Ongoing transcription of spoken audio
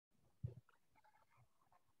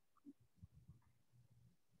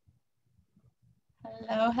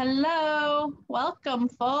Hello, hello. Welcome,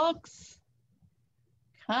 folks.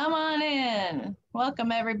 Come on in.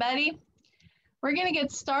 Welcome, everybody. We're going to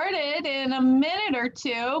get started in a minute or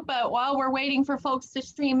two, but while we're waiting for folks to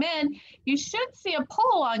stream in, you should see a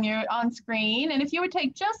poll on screen. And if you would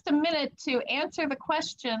take just a minute to answer the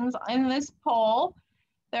questions in this poll,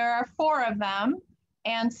 there are 4 of them,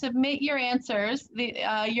 and submit your answers.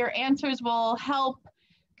 Your answers will help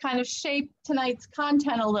kind of shape tonight's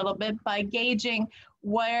content a little bit by gauging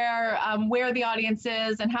where the audience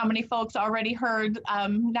is and how many folks already heard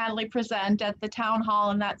Natalie present at the town hall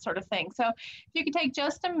and that sort of thing. So if you could take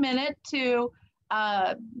just a minute to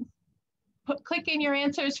click in your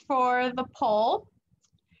answers for the poll,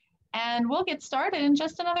 and we'll get started in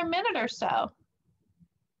just another minute or so.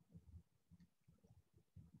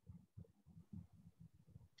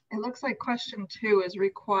 It looks like question 2 is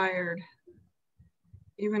required,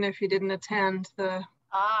 even if you didn't attend the...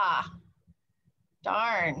 Ah,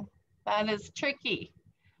 darn, that is tricky.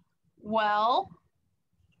 Well,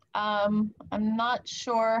 I'm not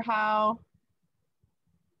sure how.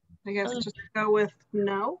 I guess just go with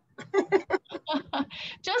no.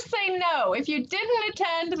 Just say no. If you didn't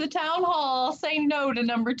attend the town hall, say no to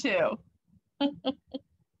number 2.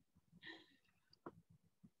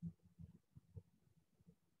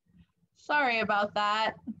 Sorry about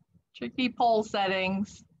that. Tricky poll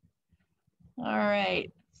settings. All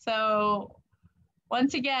right. So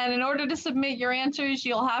once again, in order to submit your answers,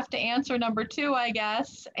 you'll have to answer number 2, I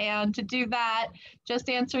guess. And to do that, just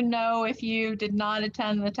answer no if you did not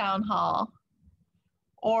attend the town hall.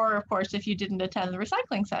 Or, of course, if you didn't attend the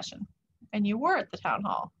recycling session and you were at the town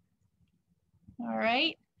hall. All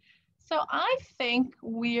right. So I think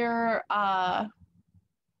we're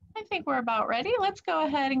about ready. Let's go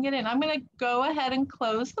ahead and get in. I'm going to go ahead and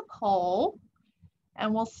close the poll,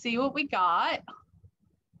 and we'll see what we got.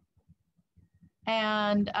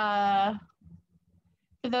 And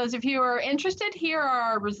for those of you who are interested, here are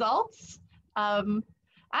our results.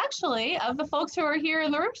 Actually, of the folks who are here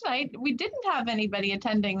in the room tonight, we didn't have anybody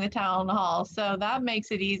attending the town hall, so that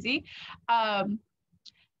makes it easy.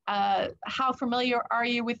 How familiar are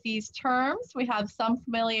you with these terms? We have some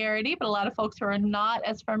familiarity, but a lot of folks who are not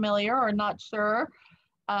as familiar or not sure,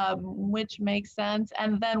 which makes sense.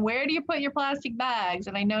 And then where do you put your plastic bags?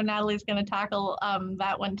 And I know Natalie's going to tackle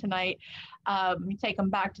that one tonight. You take them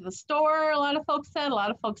back to the store, a lot of folks said. A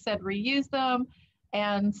lot of folks said reuse them.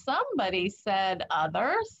 And somebody said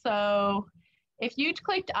other. So if you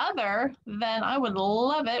clicked other, then I would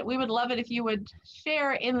love it. We would love it if you would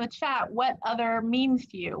share in the chat what other means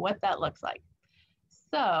to you, what that looks like.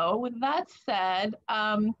 So with that said,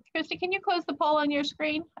 Christy, can you close the poll on your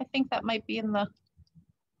screen? I think that might be in the,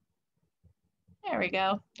 there we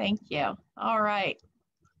go. Thank you. All right.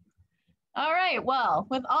 All right, well,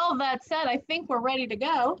 with all that said, I think we're ready to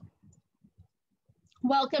go.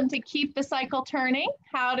 Welcome to Keep the Cycle Turning,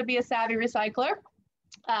 How to Be a Savvy Recycler.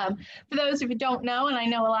 For those of you who don't know, and I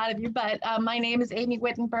know a lot of you, but my name is Amy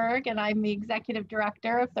Wittenberg, and I'm the Executive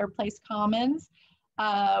Director of Third Place Commons,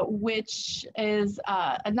 which is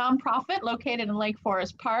a nonprofit located in Lake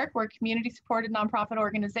Forest Park. We're a community-supported nonprofit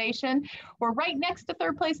organization. We're right next to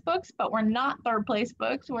Third Place Books, but we're not Third Place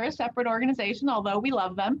Books. We're a separate organization, although we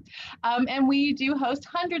love them. And we do host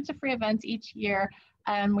hundreds of free events each year,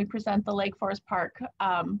 and we present the Lake Forest Park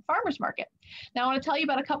Farmers Market. Now I want to tell you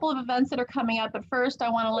about a couple of events that are coming up, but first I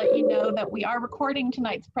want to let you know that we are recording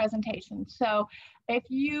tonight's presentation. So if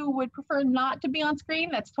you would prefer not to be on screen,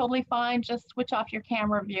 that's totally fine. Just switch off your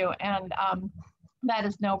camera view, and that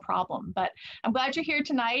is no problem. But I'm glad you're here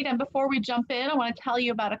tonight. And before we jump in, I want to tell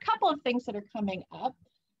you about a couple of things that are coming up.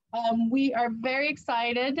 We are very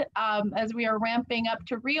excited as we are ramping up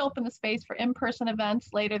to reopen the space for in-person events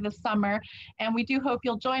later this summer, and we do hope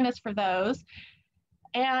you'll join us for those.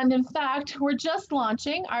 And in fact, we're just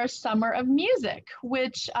launching our Summer of Music,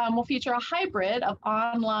 which will feature a hybrid of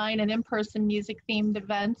online and in-person music-themed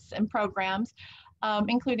events and programs,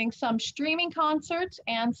 including some streaming concerts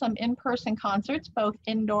and some in-person concerts, both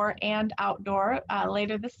indoor and outdoor,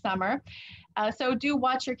 later this summer. So do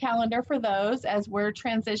watch your calendar for those. As we're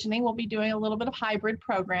transitioning, we'll be doing a little bit of hybrid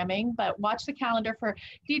programming, but watch the calendar for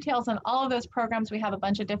details on all of those programs. We have a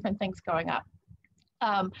bunch of different things going up.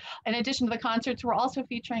 In addition to the concerts, we're also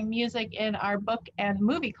featuring music in our book and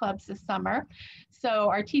movie clubs this summer. So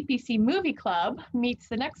our TPC Movie Club meets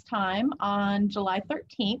the next time on July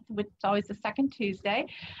 13th, which is always the second Tuesday,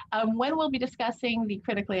 when we'll be discussing the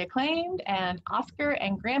critically acclaimed and Oscar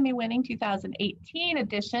and Grammy winning 2018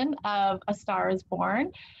 edition of A Star is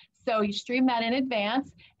Born. So you stream that in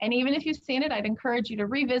advance. And even if you've seen it, I'd encourage you to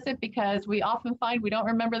revisit, because we often find we don't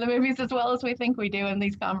remember the movies as well as we think we do in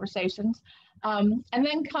these conversations. And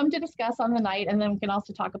then come to discuss on the night, and then we can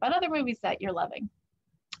also talk about other movies that you're loving.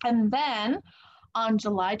 And then on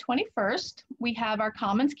July 21st, we have our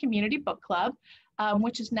Commons Community Book Club,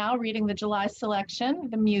 which is now reading the July selection,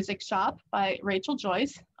 The Music Shop by Rachel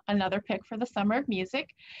Joyce, another pick for the summer of music.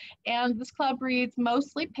 And this club reads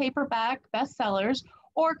mostly paperback bestsellers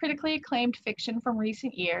or critically acclaimed fiction from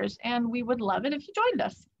recent years, and we would love it if you joined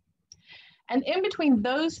us. And in between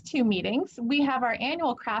those two meetings, we have our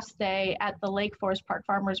annual crafts day at the Lake Forest Park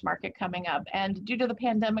Farmers Market coming up. And due to the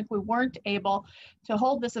pandemic, we weren't able to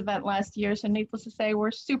hold this event last year. So needless to say,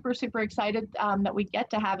 we're super, super excited that we get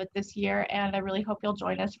to have it this year. And I really hope you'll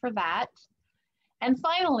join us for that. And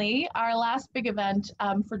finally, our last big event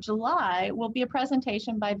for July will be a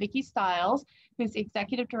presentation by Vicki Stiles, who's the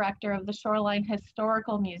Executive Director of the Shoreline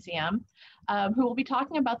Historical Museum, who will be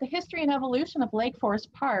talking about the history and evolution of Lake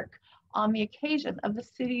Forest Park on the occasion of the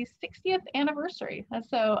city's 60th anniversary. And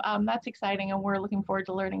so that's exciting, and we're looking forward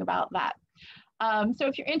to learning about that. So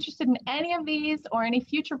if you're interested in any of these or any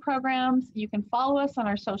future programs, you can follow us on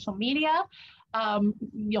our social media.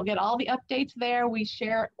 You'll get all the updates there. We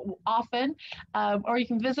share often, or you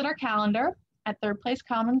can visit our calendar at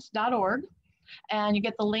thirdplacecommons.org, and you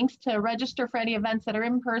get the links to register for any events that are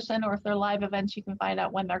in person, or if they're live events, you can find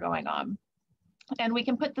out when they're going on. And we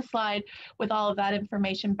can put the slide with all of that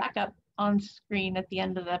information back up on screen at the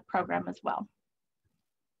end of the program as well.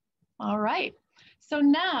 All right. So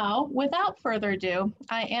now, without further ado,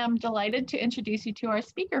 I am delighted to introduce you to our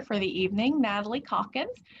speaker for the evening, Natalie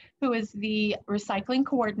Caulkins, who is the Recycling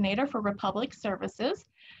Coordinator for Republic Services.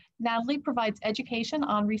 Natalie provides education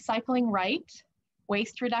on recycling right,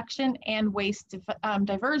 waste reduction, and waste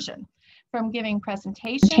diversion. From giving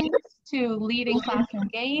presentations to leading classroom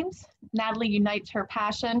games, Natalie unites her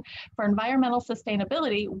passion for environmental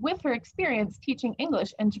sustainability with her experience teaching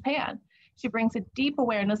English in Japan. She brings a deep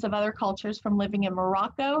awareness of other cultures from living in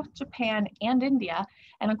Morocco, Japan, and India,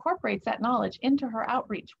 and incorporates that knowledge into her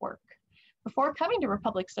outreach work. Before coming to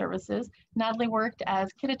Republic Services, Natalie worked as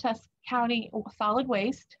Kittitas County Solid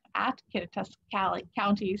Waste, at Kittitas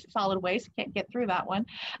County Solid Waste, can't get through that one,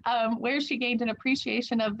 where she gained an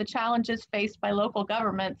appreciation of the challenges faced by local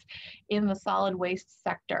governments in the solid waste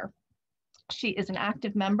sector. She is an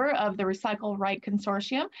active member of the Recycle Right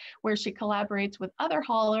Consortium, where she collaborates with other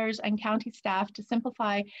haulers and county staff to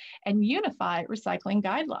simplify and unify recycling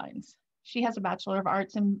guidelines. She has a Bachelor of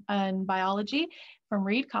Arts in Biology from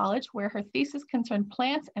Reed College, where her thesis concerned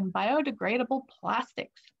plants and biodegradable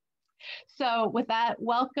plastics. So with that,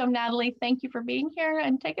 welcome, Natalie. Thank you for being here,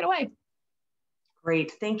 and take it away.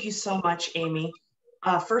 Great. Thank you so much, Amy.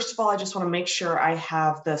 First of all, I just want to make sure I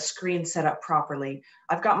have the screen set up properly.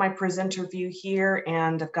 I've got my presenter view here,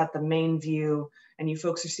 and I've got the main view, and you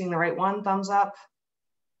folks are seeing the right one. Thumbs up.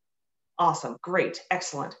 Awesome. Great.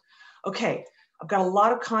 Excellent. Okay. I've got a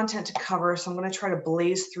lot of content to cover, so I'm going to try to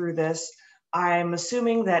blaze through this. I'm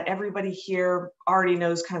assuming that everybody here already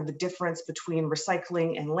knows kind of the difference between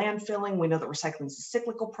recycling and landfilling. We know that recycling is a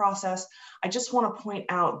cyclical process. I just want to point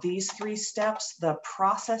out these three steps: the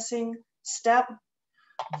processing step,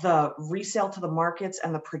 the resale to the markets,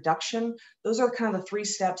 and the production. Those are kind of the three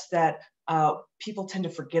steps that people tend to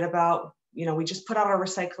forget about. You know, we just put out our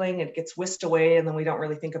recycling, it gets whisked away, and then we don't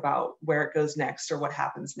really think about where it goes next or what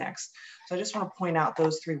happens next. So I just want to point out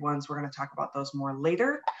those three ones. We're going to talk about those more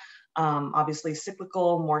later. Obviously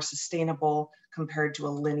cyclical, more sustainable compared to a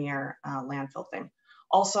linear landfill thing.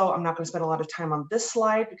 Also, I'm not going to spend a lot of time on this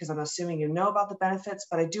slide because I'm assuming you know about the benefits,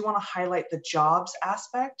 but I do want to highlight the jobs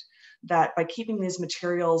aspect, that by keeping these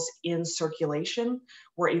materials in circulation,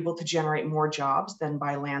 we're able to generate more jobs than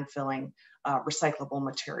by landfilling recyclable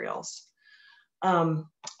materials. And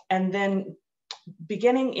then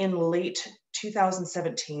beginning in late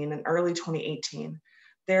 2017 and early 2018,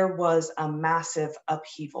 there was a massive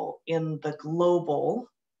upheaval in the global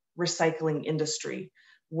recycling industry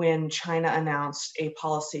when China announced a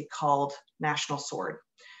policy called National Sword.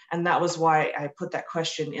 And that was why I put that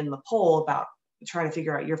question in the poll about trying to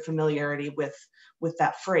figure out your familiarity with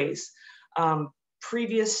that phrase.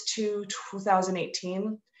 Previous to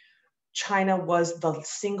 2018, China was the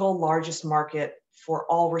single largest market for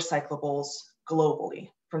all recyclables globally.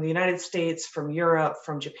 From the United States, from Europe,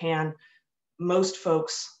 from Japan, most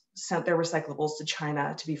folks sent their recyclables to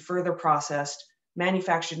China to be further processed,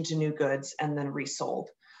 manufactured into new goods, and then resold.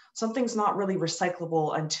 Something's not really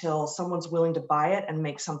recyclable until someone's willing to buy it and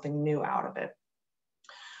make something new out of it.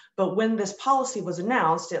 But when this policy was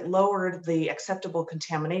announced, it lowered the acceptable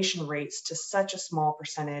contamination rates to such a small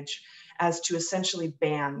percentage as to essentially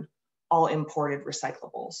ban all imported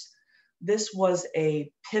recyclables. This was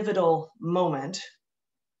a pivotal moment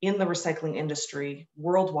in the recycling industry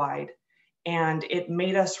worldwide, And it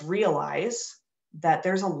made us realize that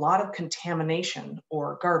there's a lot of contamination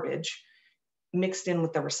or garbage mixed in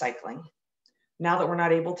with the recycling. Now that we're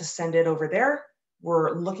not able to send it over there,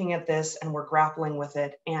 we're looking at this and we're grappling with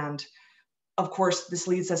it. And of course, this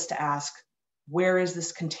leads us to ask, where is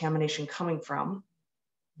this contamination coming from?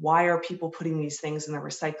 Why are people putting these things in the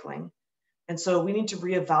recycling? And so we need to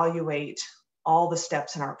reevaluate all the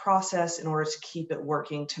steps in our process in order to keep it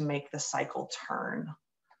working to make the cycle turn.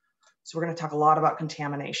 So we're going to talk a lot about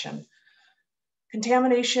contamination.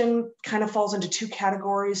 Contamination kind of falls into two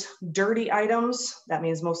categories: dirty items, that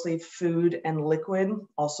means mostly food and liquid,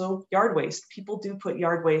 also yard waste. People do put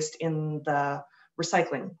yard waste in the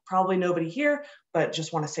recycling. Probably nobody here, but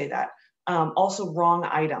just want to say that. Also wrong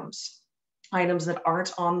items, items that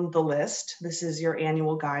aren't on the list. This is your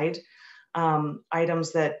annual guide.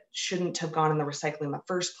 Items that shouldn't have gone in the recycling in the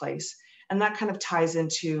first place. And that kind of ties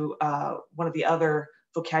into one of the other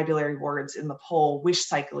vocabulary words in the poll,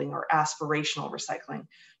 wishcycling or aspirational recycling.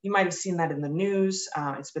 You might have seen that in the news.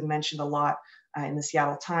 It's been mentioned a lot in the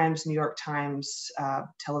Seattle Times, New York Times,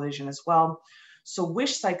 television as well. So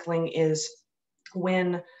wishcycling is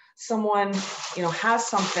when someone, has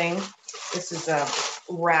something. This is a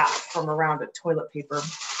wrap from around a toilet paper,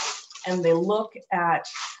 and they look at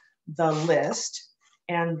the list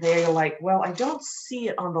and they're like, well, I don't see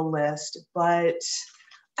it on the list, but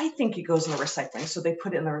I think it goes in the recycling. So they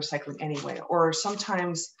put it in the recycling anyway. Or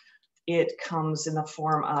sometimes it comes in the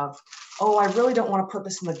form of, oh, I really don't want to put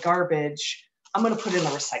this in the garbage. I'm going to put it in the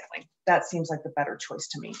recycling. That seems like the better choice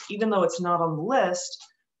to me. Even though it's not on the list,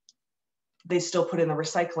 they still put it in the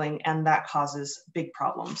recycling, and that causes big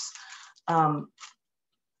problems.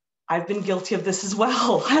 I've been guilty of this as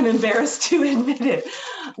well. I'm embarrassed to admit it.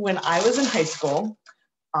 When I was in high school,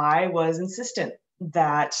 I was insistent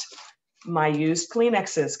that my used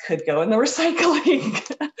Kleenexes could go in the recycling.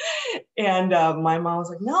 And my mom was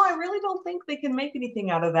like, no, I really don't think they can make anything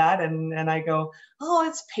out of that. And I go, oh,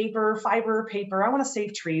 it's paper, fiber paper. I want to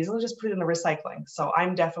save trees. I'll just put it in the recycling. So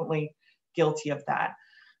I'm definitely guilty of that.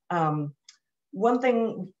 One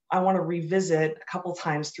thing I want to revisit a couple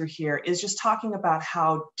times through here is just talking about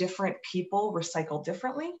how different people recycle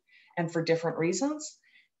differently and for different reasons.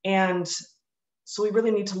 And so we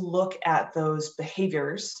really need to look at those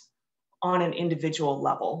behaviors on an individual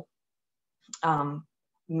level.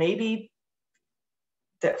 Maybe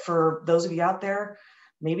that for those of you out there,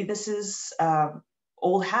 maybe this is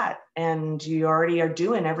old hat and you already are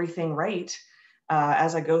doing everything right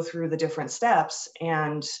as I go through the different steps,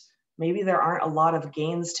 and maybe there aren't a lot of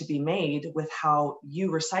gains to be made with how you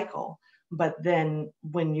recycle. But then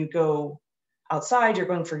when you go outside, you're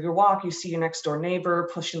going for your walk, you see your next door neighbor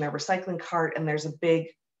pushing their recycling cart, and there's a big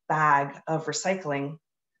bag of recycling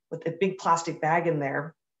with a big plastic bag in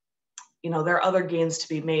there. There are other gains to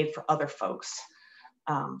be made for other folks.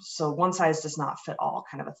 So one size does not fit all,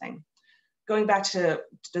 kind of a thing. Going back to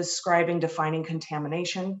defining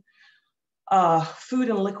contamination, food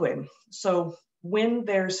and liquid. So when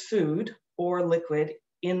there's food or liquid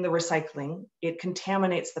in the recycling, it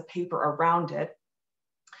contaminates the paper around it,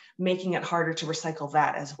 making it harder to recycle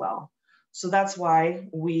that as well. So that's why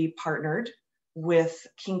we partnered with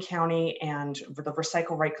King County and the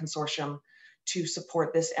Recycle Right Consortium to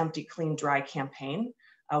support this Empty, Clean, Dry campaign.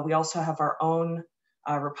 We also have our own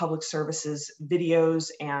Republic Services videos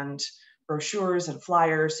and brochures and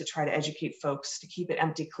flyers to try to educate folks to keep it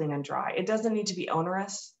empty, clean, and dry. It doesn't need to be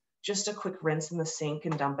onerous. Just a quick rinse in the sink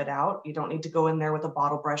and dump it out. You don't need to go in there with a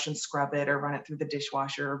bottle brush and scrub it or run it through the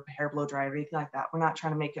dishwasher or hair blow dryer or anything like that. We're not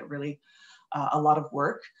trying to make it really a lot of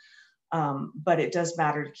work, but it does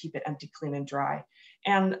matter to keep it empty, clean, and dry.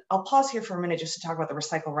 And I'll pause here for a minute just to talk about the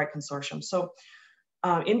Recycle Right Consortium. So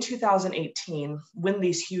in 2018, when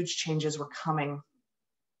these huge changes were coming,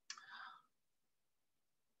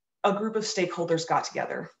 a group of stakeholders got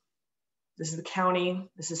together. This is the county,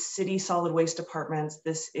 this is city solid waste departments,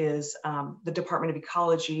 this is the Department of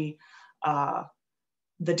Ecology,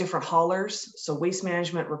 the different haulers, so Waste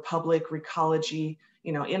Management, Republic, Recology,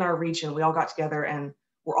 in our region, we all got together and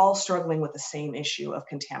we're all struggling with the same issue of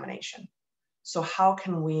contamination. So how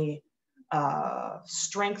can we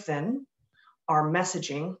strengthen our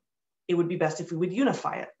messaging? It would be best if we would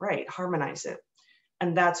unify it, right? Harmonize it.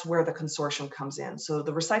 And that's where the consortium comes in. So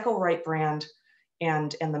the Recycle Right brand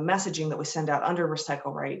and the messaging that we send out under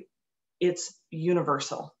Recycle Right, it's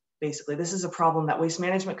universal, basically. This is a problem that waste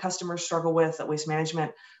management customers struggle with, that waste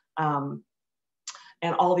management and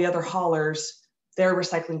all the other haulers, their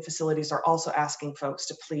recycling facilities are also asking folks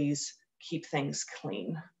to please keep things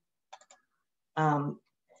clean.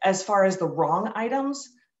 As far as the wrong items,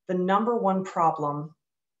 the #1 problem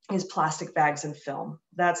is plastic bags and film.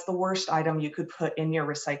 That's the worst item you could put in your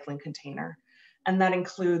recycling container. And that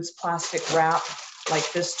includes plastic wrap,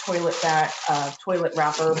 like this toilet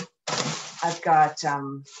wrapper. I've got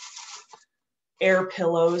air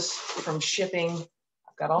pillows from shipping.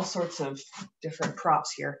 I've got all sorts of different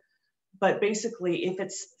props here. But basically, if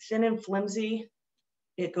it's thin and flimsy,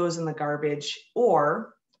 it goes in the garbage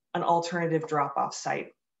or an alternative drop-off site.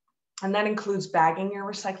 And that includes bagging your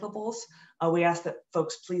recyclables. We ask that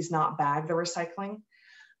folks please not bag the recycling.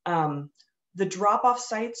 The drop-off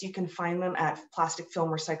sites, you can find them at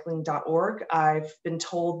plasticfilmrecycling.org. I've been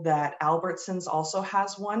told that Albertsons also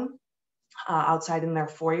has one outside in their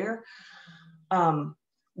foyer.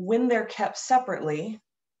 When they're kept separately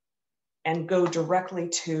and go directly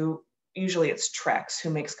to, usually it's Trex, who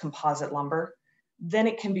makes composite lumber, then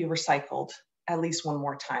it can be recycled at least one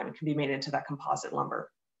more time. It can be made into that composite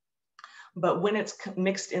lumber. But when it's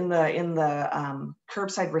mixed in the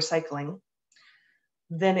curbside recycling,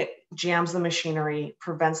 then it jams the machinery,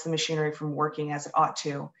 prevents the machinery from working as it ought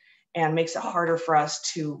to, and makes it harder for us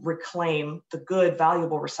to reclaim the good,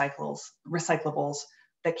 valuable recyclables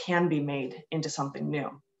that can be made into something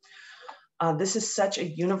new. This is such a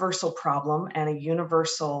universal problem and a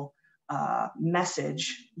universal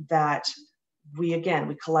message that we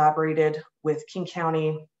collaborated with King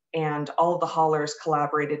County, and all of the haulers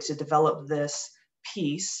collaborated to develop this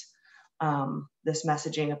piece, this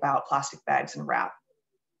messaging about plastic bags and wrap.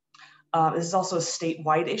 This is also a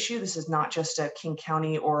statewide issue. This is not just a King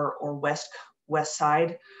County or West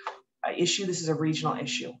Side issue. This is a regional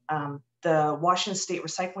issue. The Washington State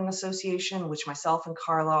Recycling Association, which myself and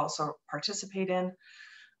Carla also participate in,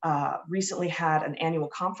 recently had an annual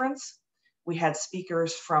conference. We had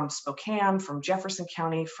speakers from Spokane, from Jefferson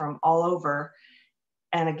County, from all over.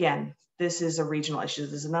 And again, this is a regional issue.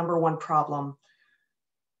 This is the #1 problem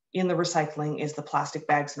in the recycling is the plastic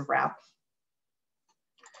bags and wrap.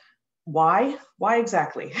 Why? Why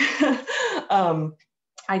exactly?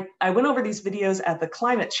 I went over these videos at the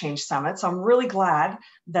Climate Change Summit, so I'm really glad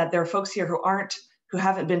that there are folks here who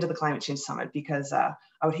haven't been to the Climate Change Summit, because I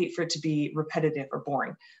would hate for it to be repetitive or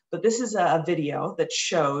boring. But this is a video that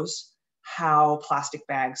shows how plastic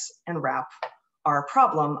bags and wrap are a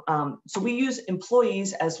problem. So we use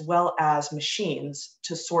employees as well as machines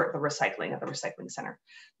to sort the recycling at the recycling center.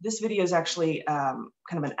 This video is actually kind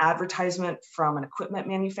of an advertisement from an equipment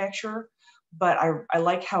manufacturer, but I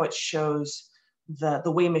like how it shows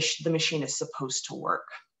the way the machine is supposed to work.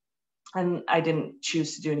 And I didn't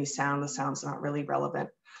choose to do any sound. The sound's not really relevant.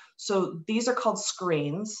 So these are called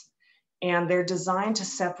screens, and they're designed to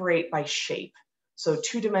separate by shape. So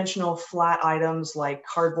 2-dimensional flat items like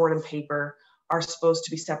cardboard and paper are supposed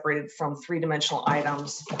to be separated from 3-dimensional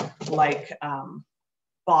items like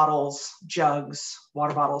bottles, jugs,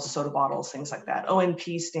 water bottles, soda bottles, things like that.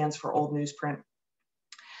 ONP stands for old newsprint.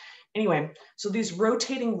 Anyway, so these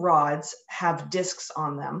rotating rods have discs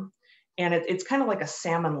on them, and it's kind of like a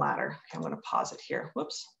salmon ladder. Okay, I'm going to pause it here.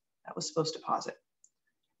 Whoops, that was supposed to pause it.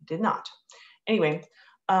 Did not. Anyway,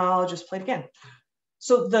 I'll just play it again.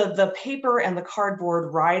 So the paper and the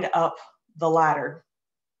cardboard ride up the ladder,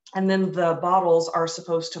 and then the bottles are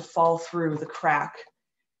supposed to fall through the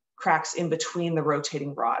cracks in between the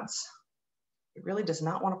rotating rods. It really does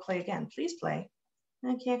not want to play again. Please play.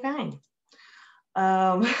 Okay, fine.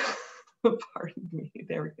 Pardon me.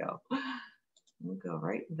 There we go. We'll go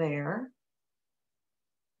right there.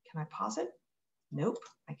 Can I pause it? Nope,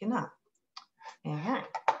 I cannot. Okay.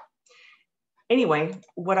 Anyway,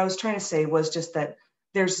 what I was trying to say was just that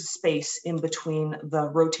there's a space in between the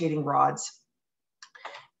rotating rods,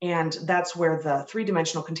 and that's where the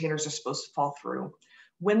 3-dimensional containers are supposed to fall through.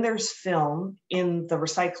 When there's film in the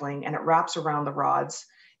recycling and it wraps around the rods,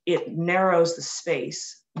 it narrows the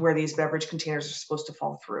space where these beverage containers are supposed to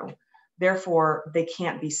fall through. Therefore, they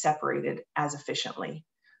can't be separated as efficiently.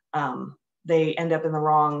 They end up in the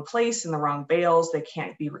wrong place, in the wrong bales. They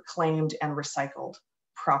can't be reclaimed and recycled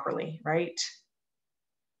properly, right?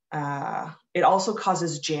 It also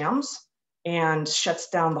causes jams and shuts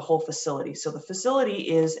down the whole facility. So the facility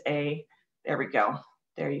is there we go.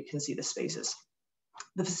 There you can see the spaces.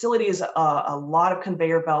 The facility is a lot of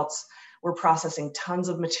conveyor belts. We're processing tons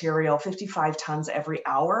of material, 55 tons every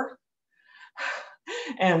hour.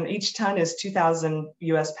 And each ton is 2,000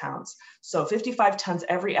 US pounds. So 55 tons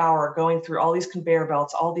every hour going through all these conveyor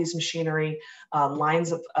belts, all these machinery,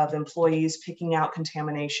 lines of employees picking out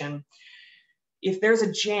contamination. If there's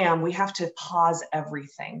a jam, we have to pause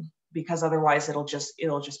everything, because otherwise it'll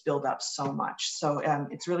just build up so much. So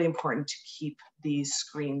it's really important to keep these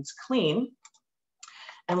screens clean.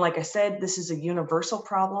 And like I said, this is a universal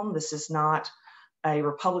problem. This is not a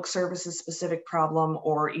Republic Services specific problem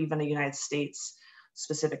or even a United States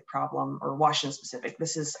specific problem, or Washington specific.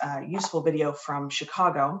 This is a useful video from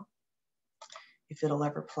Chicago, if it'll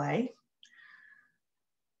ever play.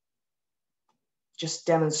 Just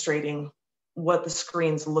demonstrating what the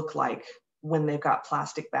screens look like when they've got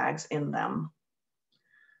plastic bags in them.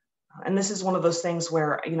 And this is one of those things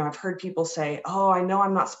where, you know, I've heard people say, oh, I know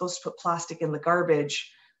I'm not supposed to put plastic in the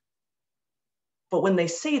garbage. But when they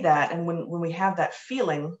say that, and when we have that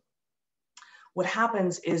feeling, what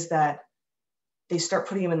happens is that they start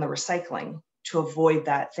putting them in the recycling to avoid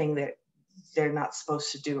that thing that they're not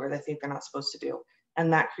supposed to do, or they think they're not supposed to do.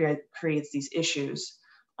 And that creates these issues,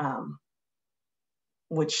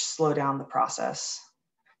 which slow down the process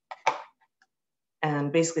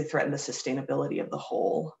and basically threaten the sustainability of the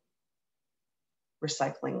whole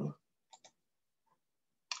recycling.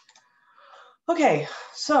 Okay,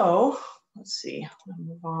 so let's see, I'll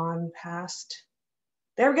move on past.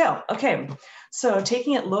 There we go. Okay, so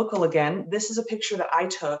taking it local again, this is a picture that I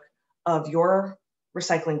took of your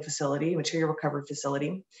recycling facility, material recovery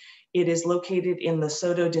facility. It is located in the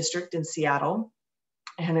Soto district in Seattle,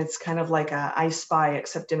 and it's kind of like a I Spy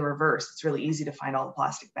except in reverse. It's really easy to find all the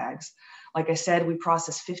plastic bags. Like I said, we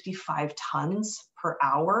process 55 tons per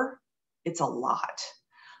hour. It's a lot.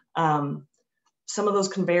 Some of those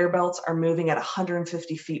conveyor belts are moving at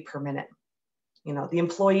 150 feet per minute. You know, the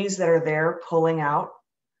employees that are there pulling out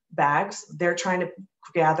bags, they're trying to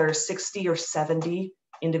gather 60 or 70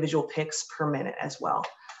 individual picks per minute as well.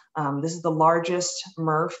 This is the largest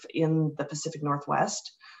MRF in the Pacific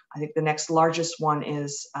Northwest. I think the next largest one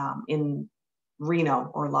is in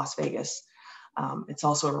Reno or Las Vegas. It's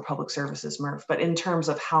also a Republic Services MRF, but in terms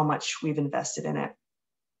of how much we've invested in it.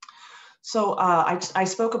 So I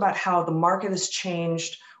spoke about how the market has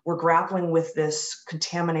changed. We're grappling with this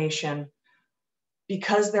contamination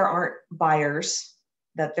because there aren't buyers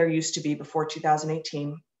that there used to be before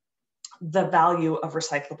 2018. The value of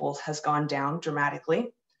recyclables has gone down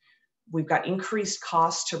dramatically. We've got increased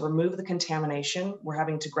costs to remove the contamination. We're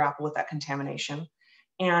having to grapple with that contamination.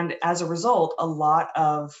 And as a result, a lot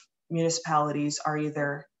of municipalities are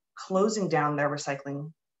either closing down their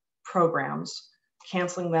recycling programs,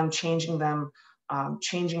 canceling them,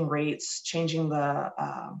 changing rates, changing the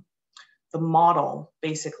model,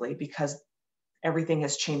 basically, because everything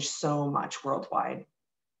has changed so much worldwide.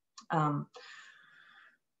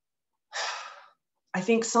 I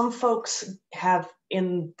think some folks have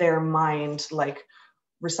in their mind, like,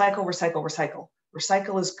 recycle, recycle, recycle.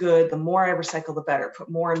 Recycle is good. The more I recycle, the better. Put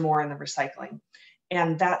more and more in the recycling.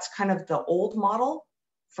 And that's kind of the old model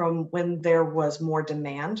from when there was more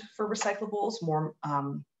demand for recyclables, more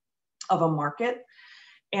of a market.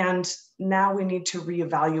 And now we need to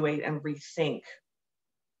reevaluate and rethink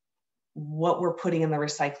what we're putting in the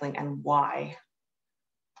recycling and why,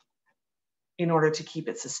 in order to keep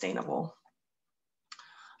it sustainable.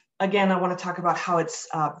 Again, I want to talk about how it's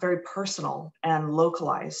very personal and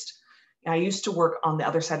localized. I used to work on the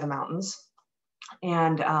other side of the mountains,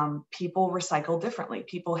 and people recycle differently.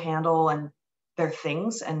 People handle their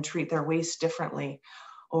things and treat their waste differently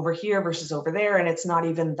over here versus over there, and it's not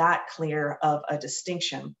even that clear of a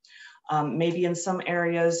distinction. Maybe in some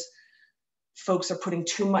areas, folks are putting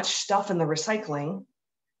too much stuff in the recycling,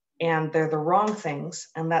 and they're the wrong things,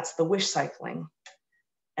 and that's the wishcycling.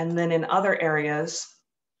 And then in other areas,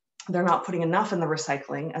 they're not putting enough in the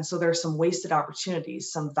recycling, and so there's some wasted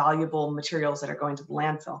opportunities, some valuable materials that are going to the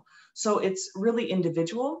landfill. So it's really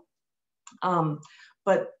individual,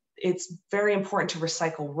 but it's very important to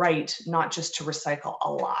recycle right, not just to recycle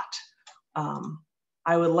a lot.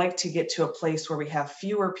 I would like to get to a place where we have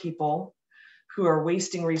fewer people who are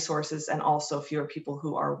wasting resources and also fewer people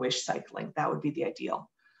who are wish cycling. That would be the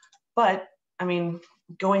ideal. But I mean,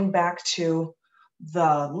 going back to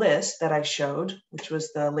the list that I showed, which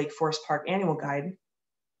was the Lake Forest Park Annual Guide,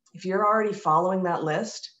 if you're already following that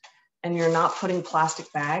list and you're not putting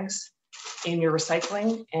plastic bags in your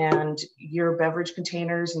recycling and your beverage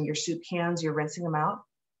containers and your soup cans, you're rinsing them out,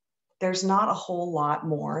 there's not a whole lot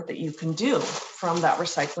more that you can do from that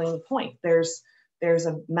recycling point. There's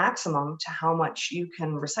a maximum to how much you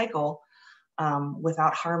can recycle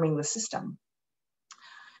without harming the system.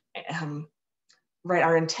 Right,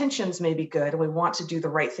 our intentions may be good and we want to do the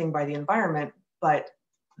right thing by the environment, but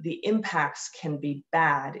the impacts can be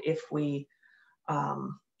bad if we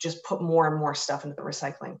just put more and more stuff into the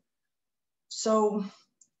recycling. So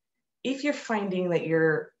if you're finding that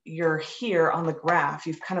you're here on the graph,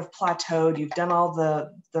 you've kind of plateaued, you've done all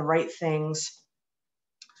the right things,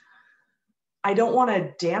 I don't want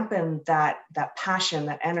to dampen that passion,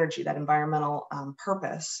 that energy, that environmental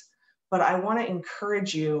purpose. But I want to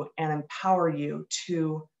encourage you and empower you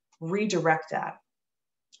to redirect that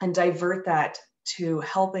and divert that to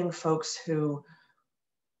helping folks who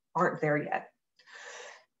aren't there yet.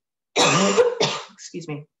 Excuse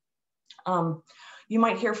me. You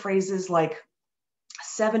might hear phrases like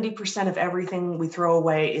 70% of everything we throw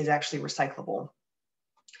away is actually recyclable.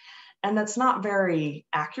 And that's not very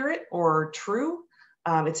accurate or true.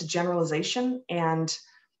 It's a generalization. And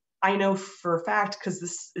I know for a fact, because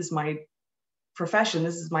this is my profession,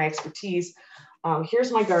 this is my expertise.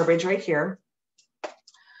 Here's my garbage right here.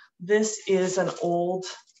 This is an old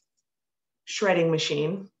shredding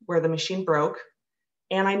machine where the machine broke.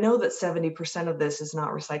 And I know that 70% of this is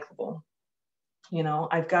not recyclable. You know,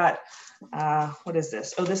 I've got, what is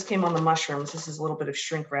this? Oh, this came on the mushrooms. This is a little bit of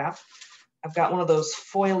shrink wrap. I've got one of those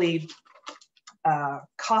foily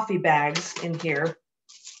coffee bags in here.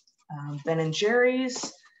 Ben &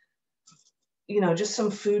 Jerry's, you know, just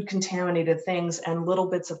some food contaminated things and little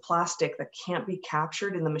bits of plastic that can't be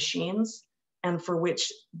captured in the machines and for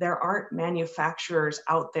which there aren't manufacturers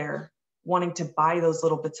out there wanting to buy those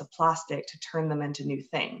little bits of plastic to turn them into new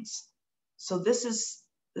things. So this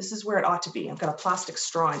is where it ought to be. I've got a plastic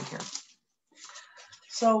straw in here.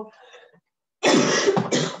 So,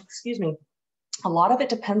 excuse me, a lot of it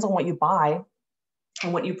depends on what you buy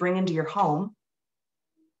and what you bring into your home.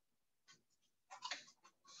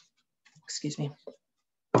 Excuse me.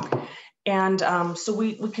 And so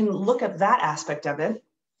we can look at that aspect of it,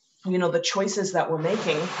 you know, the choices that we're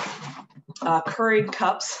making. Keurig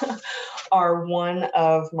cups are one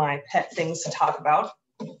of my pet things to talk about.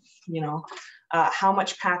 You know, how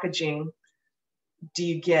much packaging do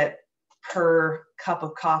you get per cup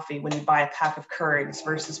of coffee when you buy a pack of Keurigs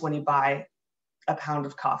versus when you buy a pound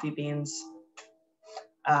of coffee beans?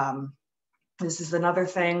 This is another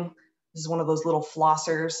thing. This is one of those little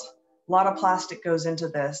flossers. A lot of plastic goes into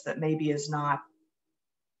this that maybe is not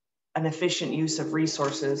an efficient use of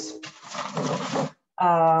resources.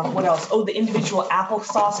 What else? Oh, the individual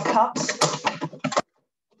applesauce cups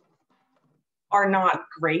are not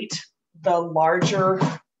great. The larger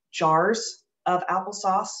jars of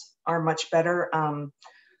applesauce are much better.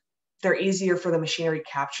 They're easier for the machinery to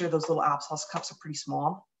capture. Those little applesauce cups are pretty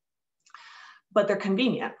small, but they're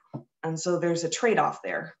convenient. And so there's a trade-off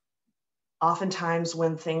there. Oftentimes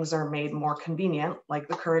when things are made more convenient, like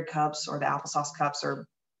the Keurig cups or the applesauce cups, or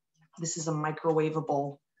this is a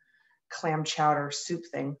microwavable clam chowder soup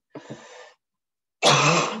thing.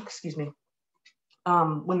 Excuse me.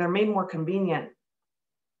 When they're made more convenient,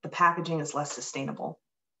 the packaging is less sustainable.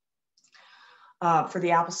 For the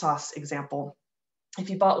applesauce example, if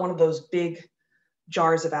you bought one of those big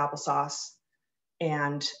jars of applesauce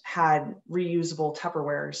and had reusable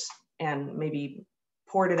Tupperwares and maybe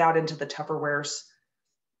poured it out into the Tupperwares,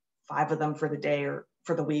 5 of them for the day or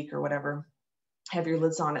for the week or whatever, have your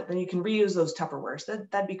lids on it, then you can reuse those Tupperwares.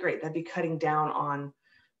 That'd be great. That'd be cutting down on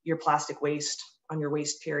your plastic waste, on your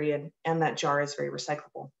waste period, and that jar is very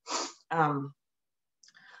recyclable.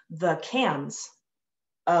 The cans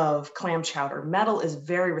of clam chowder, metal is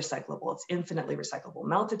very recyclable. It's infinitely recyclable.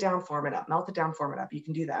 Melt it down, form it up, melt it down, form it up. You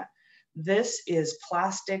can do that. This is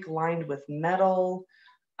plastic lined with metal.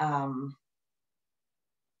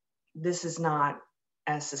 This is not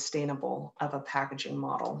as sustainable of a packaging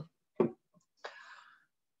model.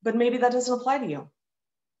 But maybe that doesn't apply to you.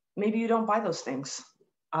 Maybe you don't buy those things.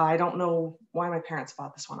 I don't know why my parents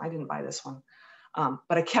bought this one. I didn't buy this one,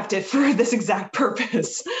 but I kept it for this exact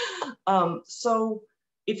purpose. So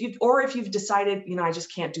if you've decided, you know, I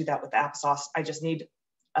just can't do that with applesauce. I just need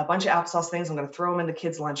a bunch of applesauce things. I'm going to throw them in the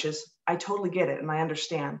kids' lunches. I totally get it and I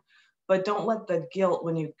understand. But don't let the guilt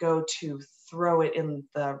when you go to throw it in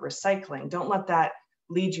the recycling, don't let that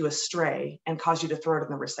lead you astray and cause you to throw it in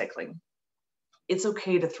the recycling. It's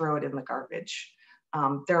okay to throw it in the garbage.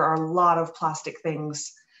 There are a lot of plastic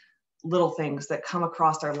things, little things that come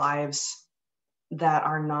across our lives that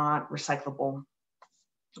are not recyclable.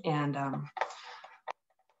 And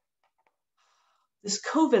this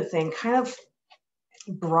COVID thing kind of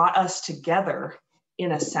brought us together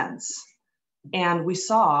in a sense. And we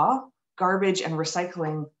saw garbage and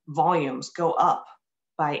recycling volumes go up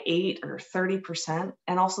by 8 or 30%.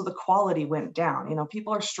 And also the quality went down. You know,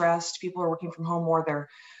 people are stressed, people are working from home more,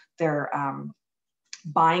 their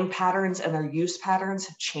buying patterns and their use patterns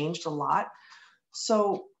have changed a lot.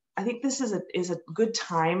 So I think this is a good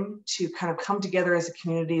time to kind of come together as a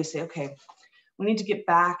community to say, okay, we need to get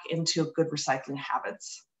back into good recycling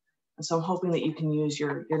habits. And so I'm hoping that you can use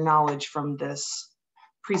your knowledge from this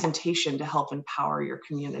presentation to help empower your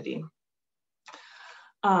community.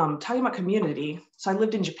 Talking about community, so I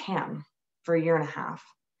lived in Japan for 1.5 years,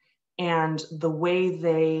 and the way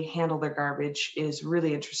they handle their garbage is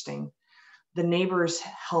really interesting. The neighbors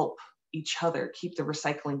help each other, keep the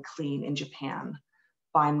recycling clean in Japan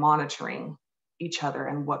by monitoring each other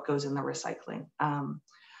and what goes in the recycling.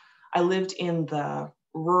 I lived in the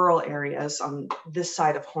rural areas on this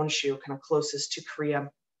side of Honshu, kind of closest to Korea.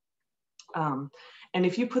 And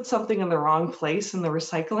if you put something in the wrong place in the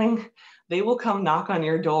recycling, they will come knock on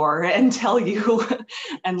your door and tell you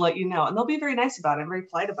and let you know. And they'll be very nice about it, very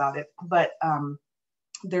polite about it. But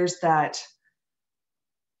there's that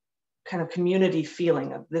kind of community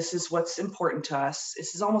feeling of this is what's important to us.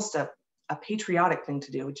 This is almost a patriotic thing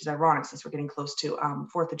to do, which is ironic since we're getting close to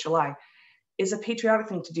 4th of July, is a patriotic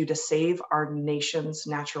thing to do to save our nation's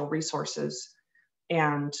natural resources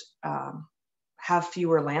and have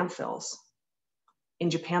fewer landfills. In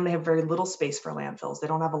Japan, they have very little space for landfills. They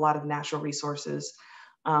don't have a lot of natural resources.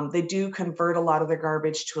 They do convert a lot of their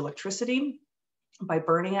garbage to electricity by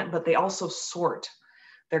burning it, but they also sort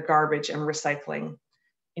their garbage and recycling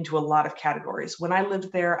into a lot of categories. When I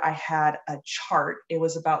lived there, I had a chart. It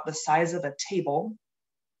was about the size of a table,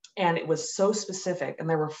 and it was so specific. And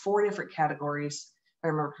there were 4 different categories. I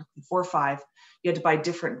remember 4 or 5. You had to buy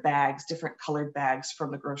different bags, different colored bags from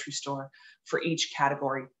the grocery store for each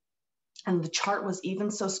category. And the chart was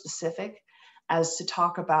even so specific as to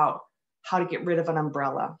talk about how to get rid of an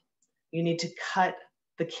umbrella. You need to cut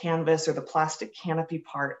the canvas or the plastic canopy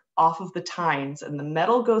part off of the tines, and the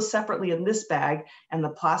metal goes separately in this bag, and the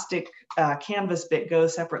plastic canvas bit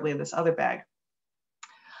goes separately in this other bag.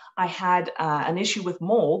 I had an issue with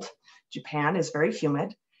mold. Japan is very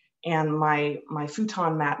humid, and my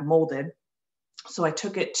futon mat molded. So I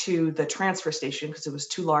took it to the transfer station because it was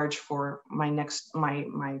too large for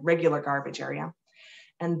my regular garbage area.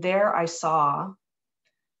 And there I saw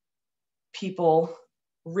people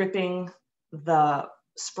ripping the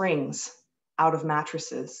springs out of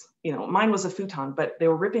mattresses. You know, mine was a futon, but they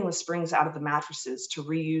were ripping the springs out of the mattresses to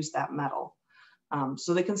reuse that metal.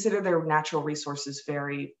 So they consider their natural resources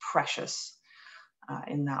very precious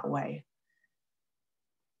in that way.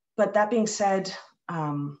 But that being said,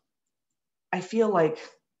 I feel like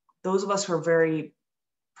those of us who are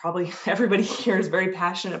probably everybody here is very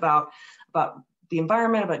passionate about the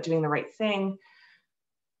environment, about doing the right thing.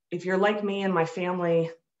 If you're like me and my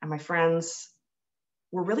family and my friends,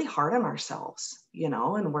 we're really hard on ourselves, you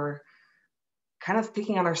know, and we're kind of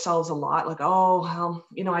picking on ourselves a lot, like, oh, well,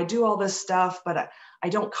 you know, I do all this stuff, but I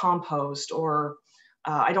don't compost, or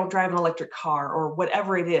I don't drive an electric car, or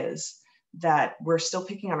whatever it is that we're still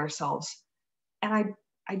picking on ourselves. And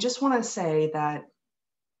I just want to say that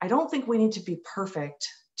I don't think we need to be perfect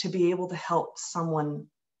to be able to help someone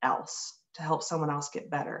else, get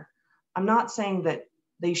better. I'm not saying that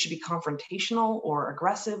they should be confrontational or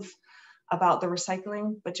aggressive about the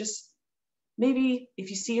recycling, but just maybe if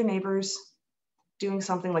you see your neighbors doing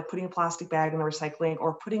something like putting a plastic bag in the recycling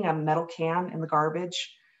or putting a metal can in the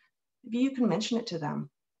garbage, maybe you can mention it to them.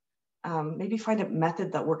 Maybe find a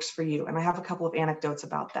method that works for you. And I have a couple of anecdotes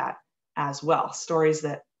about that as well, stories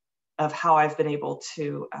of how I've been able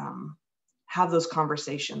to have those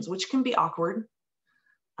conversations, which can be awkward,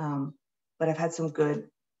 but I've had some good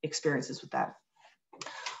experiences with that.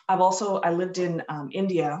 I lived in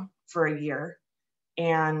India for a year,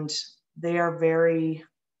 and they are very,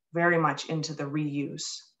 very much into the reuse.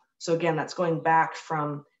 So again, that's going back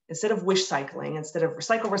from, instead of wishcycling, instead of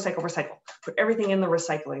recycle, put everything in the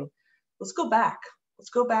recycling, let's go back. Let's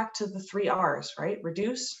go back to the 3 R's, right?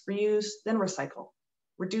 Reduce, reuse, then recycle.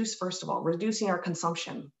 Reduce, first of all, reducing our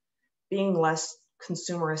consumption, being less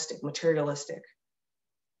consumeristic, materialistic.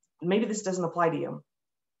 Maybe this doesn't apply to you.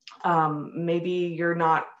 Maybe you're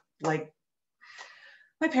not like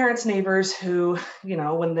my parents' neighbors who, you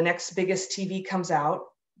know, when the next biggest TV comes out,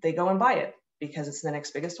 they go and buy it because it's the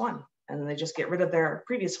next biggest one. And then they just get rid of their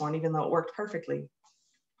previous one, even though it worked perfectly.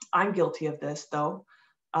 I'm guilty of this though.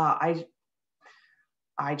 I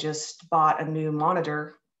just bought a new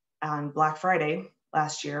monitor on Black Friday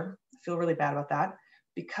last year. I feel really bad about that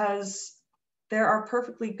because there are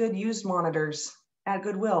perfectly good used monitors at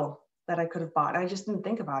Goodwill that I could have bought. I just didn't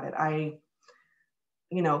think about it. I,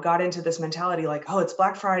 you know, got into this mentality like, oh, it's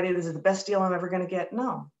Black Friday. This is the best deal I'm ever going to get.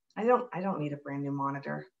 No, I don't need a brand new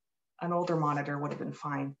monitor. An older monitor would have been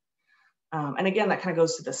fine. And again, that kind of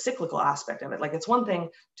goes to the cyclical aspect of it. Like, it's one thing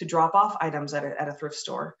to drop off items at a thrift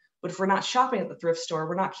store, but if we're not shopping at the thrift store,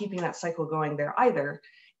 we're not keeping that cycle going there either.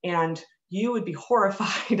 And you would be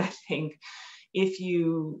horrified, I think, if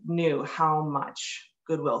you knew how much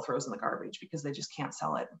Goodwill throws in the garbage because they just can't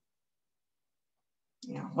sell it.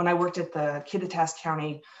 You know, when I worked at the Kittitas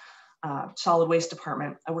County solid waste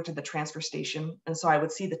department, I worked at the transfer station. And so I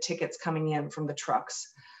would see the tickets coming in from the trucks,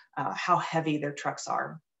 how heavy their trucks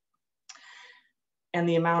are, and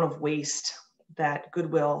the amount of waste that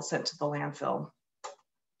Goodwill sent to the landfill.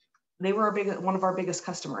 They were one of our biggest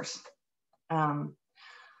customers.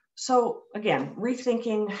 So again,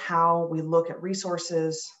 rethinking how we look at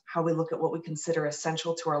resources, how we look at what we consider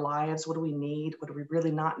essential to our lives. What do we need? What do we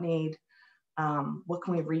really not need? What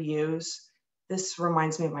can we reuse? This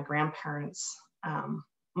reminds me of my grandparents.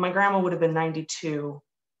 My grandma would have been 92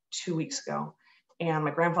 2 weeks ago, and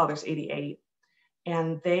my grandfather's 88.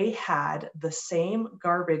 And they had the same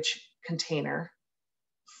garbage container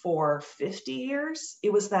for 50 years.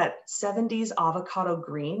 It was that 70s avocado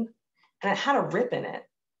green, and it had a rip in it,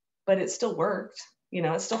 but it still worked. You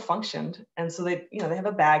know, it still functioned. And so they, you know, they have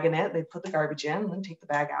a bag in it. They put the garbage in and then take the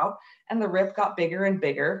bag out, and the rip got bigger and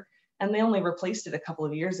bigger. And they only replaced it a couple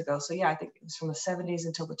of years ago. So yeah, I think it was from the 70s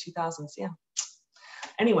until the 2000s. Yeah.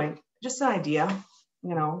 Anyway, just an idea,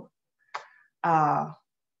 you know,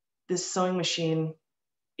 this sewing machine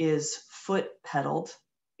is foot pedaled.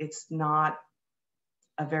 It's not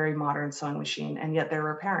a very modern sewing machine, and yet they're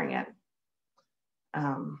repairing it.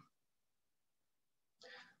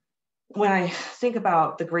 When I think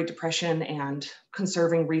about the Great Depression and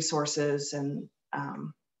conserving resources and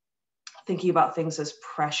thinking about things as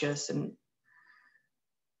precious, and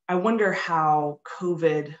I wonder how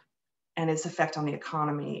COVID and its effect on the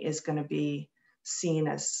economy is going to be seen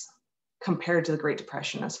as compared to the Great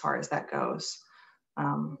Depression as far as that goes.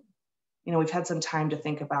 You know, we've had some time to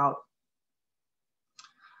think about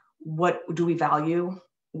what do we value?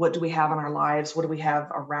 What do we have in our lives? What do we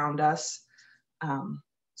have around us?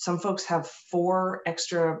 Some folks have 4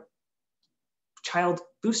 extra child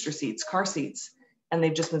booster seats, car seats, and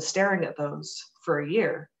they've just been staring at those for a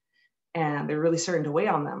year, and they're really starting to weigh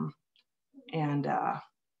on them. And I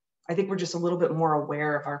think we're just a little bit more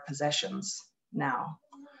aware of our possessions now.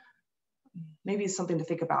 Maybe it's something to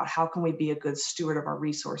think about. How can we be a good steward of our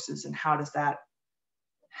resources, and how does that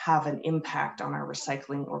have an impact on our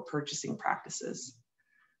recycling or purchasing practices?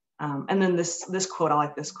 And then this quote, I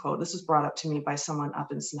like this quote. This was brought up to me by someone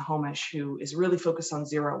up in Snohomish who is really focused on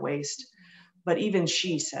zero waste. But even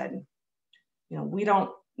she said, you know, we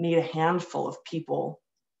don't need a handful of people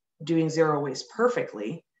doing zero waste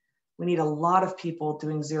perfectly. We need a lot of people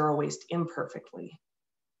doing zero waste imperfectly.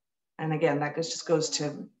 And again, that just goes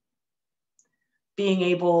to being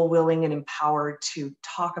able, willing, and empowered to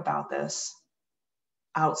talk about this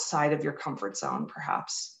outside of your comfort zone,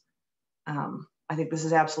 perhaps. I think this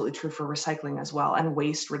is absolutely true for recycling as well, and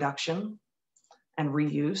waste reduction and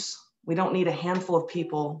reuse. We don't need a handful of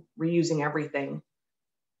people reusing everything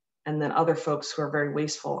and then other folks who are very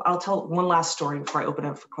wasteful. I'll tell one last story before I open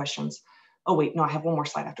up for questions. Oh wait, no, I have one more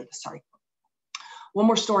slide after this, sorry. One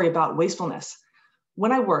more story about wastefulness.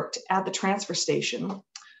 When I worked at the transfer station,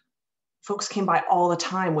 folks came by all the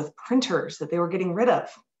time with printers that they were getting rid of.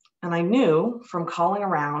 And I knew from calling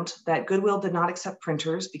around that Goodwill did not accept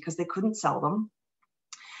printers because they couldn't sell them.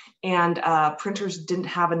 And printers didn't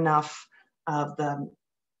have enough of the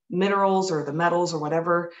minerals or the metals or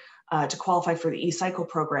whatever to qualify for the e-cycle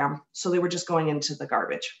program. So they were just going into the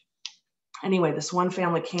garbage. Anyway, this one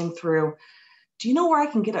family came through. Do you know where I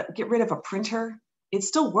can get rid of a printer? It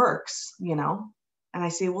still works, you know? And I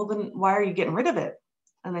say, well, then why are you getting rid of it?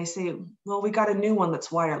 And they say, well, we got a new one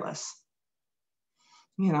that's wireless.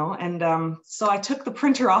 You know, and so I took the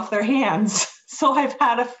printer off their hands. So I've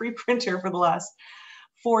had a free printer for the last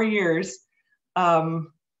 4 years. And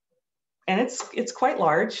it's quite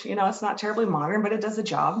large, you know, it's not terribly modern, but it does a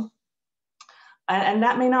job. And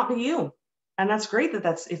that may not be you. And that's great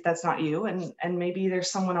if that's not you. And maybe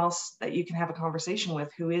there's someone else that you can have a conversation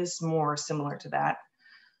with who is more similar to that.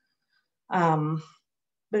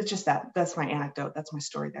 But it's just that's my anecdote. That's my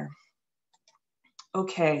story there.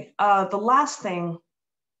 Okay, the last thing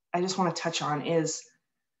I just want to touch on is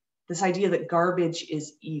this idea that garbage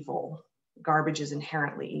is evil. Garbage is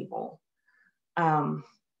inherently evil.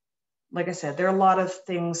 Like I said, there are a lot of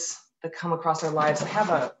things that come across our lives. I have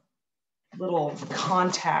a little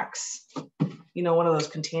contacts, you know, one of those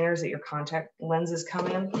containers that your contact lenses come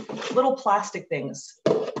in, little plastic things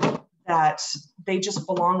that they just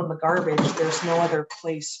belong in the garbage. There's no other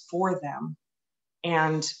place for them.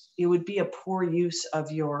 And it would be a poor use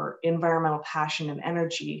of your environmental passion and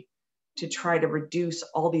energy to try to reduce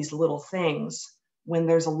all these little things when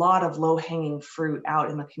there's a lot of low-hanging fruit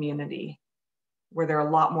out in the community where there are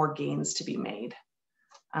a lot more gains to be made.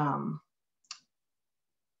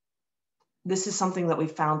 This is something that we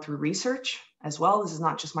found through research as well. This is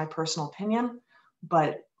not just my personal opinion,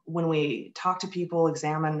 but when we talk to people,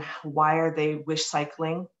 examine why are they wish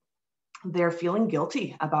cycling, they're feeling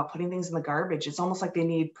guilty about putting things in the garbage. It's almost like they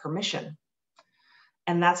need permission.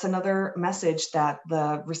 And that's another message that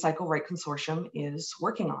the Recycle Right Consortium is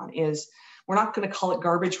working on, is We're not going to call it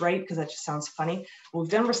garbage right because that just sounds funny. We've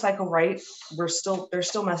done recycle right. There's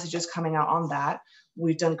still messages coming out on that.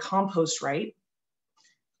 We've done compost right.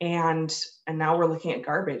 And now we're looking at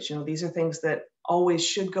garbage. You know, these are things that always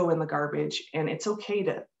should go in the garbage, and it's okay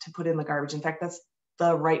to put in the garbage. In fact, that's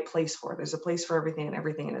the right place for it. There's a place for everything and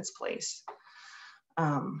everything in its place.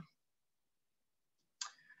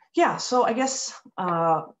 Yeah, so I guess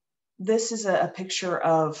this is a picture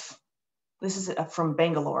of, this is from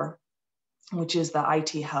Bangalore, which is the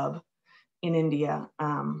IT hub in India.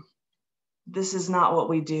 This is not what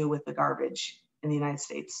we do with the garbage in the United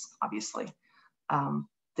States, obviously.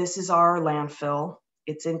 This is our landfill.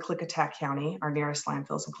 It's in Klickitat County. Our nearest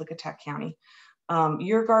landfill is in Klickitat County.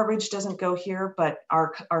 Your garbage doesn't go here, but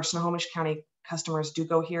our Snohomish County customers do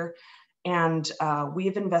go here. And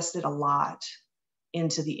we've invested a lot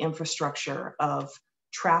into the infrastructure of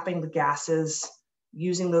trapping the gases,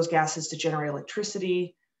 using those gases to generate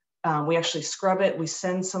electricity. We actually scrub it. We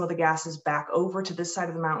send some of the gases back over to this side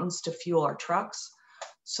of the mountains to fuel our trucks.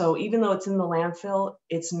 So even though it's in the landfill,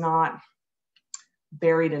 it's not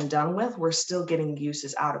buried and done with. We're still getting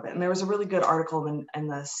uses out of it. And there was a really good article in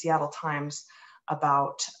the Seattle Times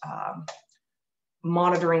about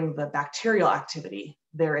monitoring the bacterial activity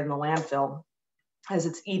there in the landfill as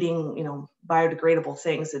it's eating, you know, biodegradable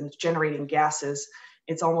things and generating gases.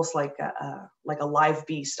 It's almost like a live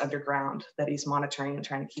beast underground that he's monitoring and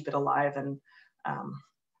trying to keep it alive. And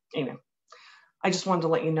anyway, I just wanted to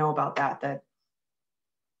let you know about that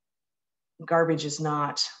garbage is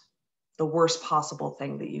not the worst possible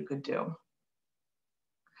thing that you could do.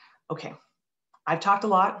 Okay, I've talked a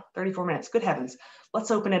lot, 34 minutes, good heavens.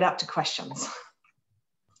 Let's open it up to questions.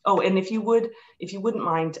 Oh, and if you wouldn't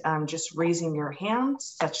mind just raising your hand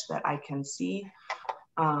such that I can see.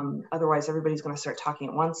 Otherwise, everybody's going to start talking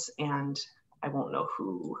at once and I won't know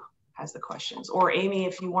who has the questions. Or Amy,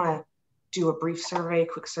 if you want to do a brief survey,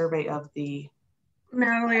 quick survey of the...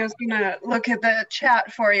 Natalie, I was going to look at the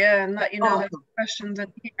chat for you and let you know the questions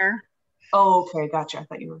in here. Oh, okay, gotcha. I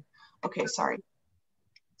thought you were... Okay, sorry.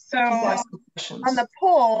 So on the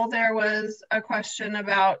poll, there was a question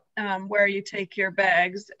about where you take your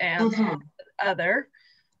bags and other.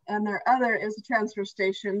 And their other is a transfer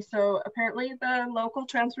station. So apparently the local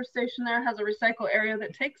transfer station there has a recycle area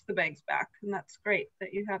that takes the bags back. And that's great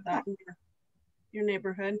that you have that in your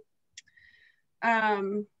neighborhood.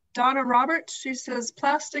 Donna Roberts, she says,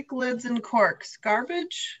 plastic lids and corks,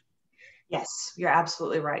 garbage? Yes, you're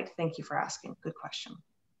absolutely right. Thank you for asking. Good question.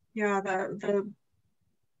 Yeah, the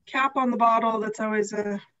cap on the bottle, that's always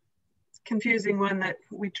a confusing one that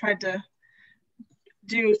we tried to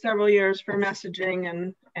do several years for messaging,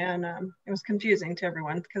 and it was confusing to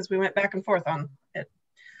everyone because we went back and forth on it.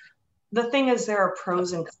 The thing is, there are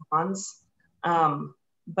pros and cons,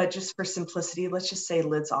 but just for simplicity, let's just say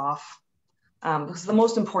lids off. Because the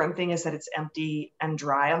most important thing is that it's empty and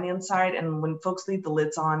dry on the inside, and when folks leave the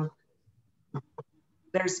lids on,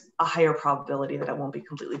 there's a higher probability that it won't be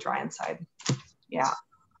completely dry inside. Yeah.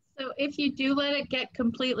 So if you do let it get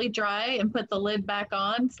completely dry and put the lid back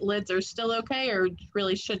on, lids are still okay, or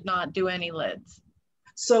really should not do any lids?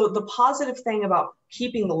 So the positive thing about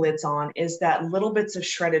keeping the lids on is that little bits of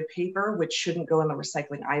shredded paper, which shouldn't go in the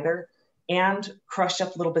recycling either, and crushed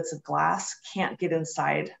up little bits of glass can't get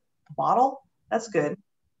inside the bottle. That's good.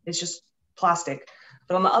 It's just plastic.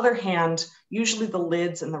 But on the other hand, usually the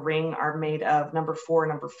lids and the ring are made of number 4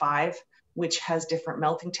 and number 5, which has different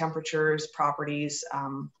melting temperatures, properties,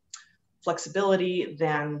 flexibility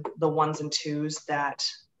than the 1s and 2s that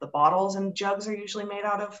the bottles and jugs are usually made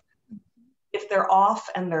out of. If they're off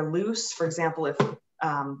and they're loose, for example, if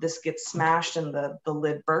this gets smashed and the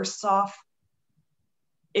lid bursts off,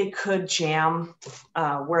 it could jam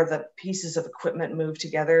where the pieces of equipment move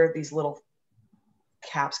together. These little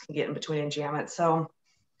caps can get in between and jam it. So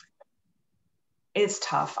it's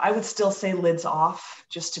tough. I would still say lids off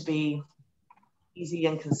just to be easy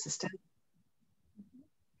and consistent.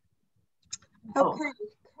 Okay,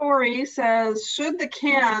 Corey says, should the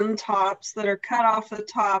can tops that are cut off the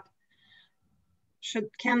top,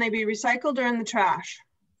 can they be recycled or in the trash?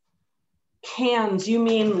 Cans, you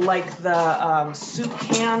mean like the soup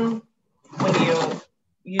can when you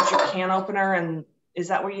use your can opener, and is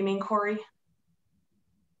that what you mean, Corey?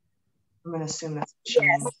 I'm gonna assume that's what you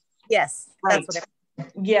mean. Yes, right. That's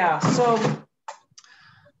what yeah, so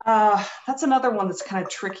that's another one that's kind of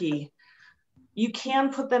tricky. You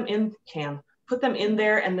can put them in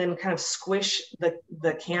there and then kind of squish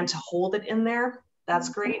the can to hold it in there. That's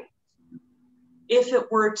great. If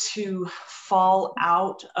it were to fall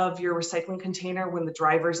out of your recycling container when the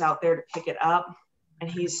driver's out there to pick it up and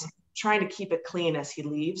he's trying to keep it clean as he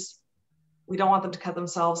leaves, We don't want them to cut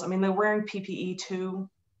themselves. I mean, they're wearing PPE too.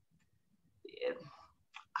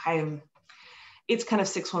 It's kind of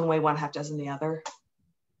 6 one way, 1/2 dozen the other.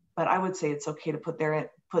 But I would say it's okay to put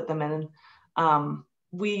them in.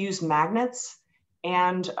 We use magnets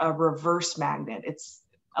and a reverse magnet. It's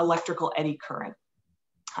electrical eddy current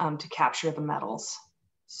to capture the metals.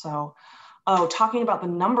 So, talking about the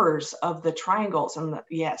numbers of the triangles and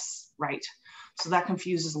yes, right. So that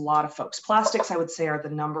confuses a lot of folks. Plastics, I would say, are the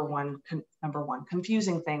number one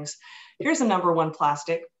confusing things. Here's a number 1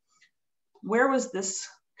 plastic. Where was this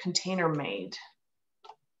container made?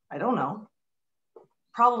 I don't know.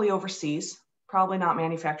 Probably overseas, probably not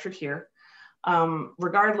manufactured here.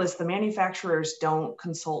 Regardless, the manufacturers don't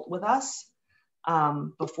consult with us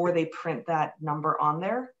before they print that number on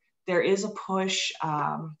there. There is a push,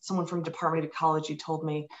 someone from Department of Ecology told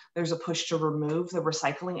me there's a push to remove the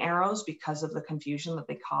recycling arrows because of the confusion that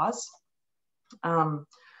they cause.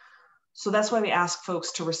 So that's why we ask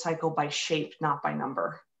folks to recycle by shape, not by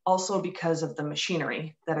number. Also because of the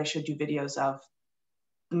machinery that I showed you videos of.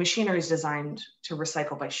 The machinery is designed to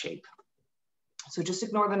recycle by shape. So just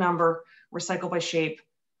ignore the number, recycle by shape,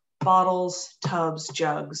 bottles, tubs,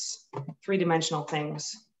 jugs, 3-dimensional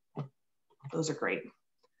things. Those are great.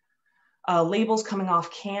 Labels coming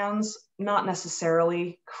off cans, not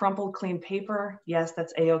necessarily. Crumpled clean paper, yes,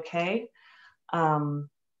 that's a-okay.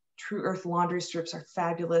 True Earth laundry strips are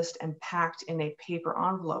fabulous and packed in a paper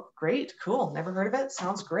envelope. Great, cool, never heard of it,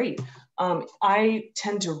 sounds great. I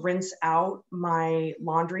tend to rinse out my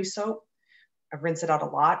laundry soap. I rinse it out a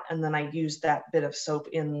lot, and then I use that bit of soap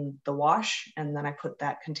in the wash, and then I put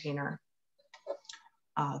that container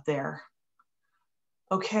there.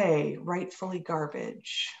 Okay, rightfully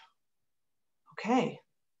garbage. Okay.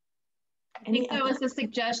 I think that was a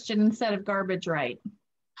suggestion instead of garbage right.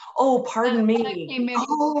 Oh, pardon me.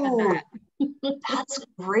 Oh, that's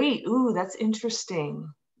great. Ooh, that's interesting.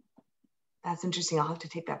 That's interesting. I'll have to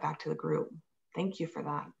take that back to the group. Thank you for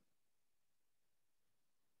that.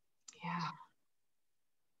 Yeah.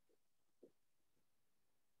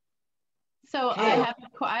 So okay.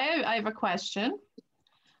 I have a question.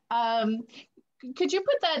 Could you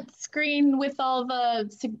put that screen with all the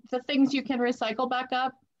things you can recycle back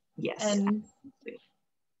up? Yes. And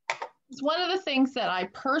it's one of the things that I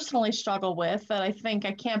personally struggle with, that I think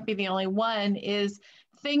I can't be the only one, is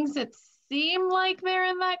things that seem like they're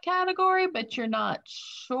in that category, but you're not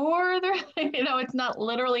sure they're, it's not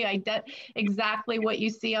literally exactly what you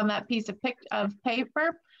see on that piece of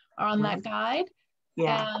paper or on that guide.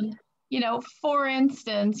 Yeah. And, for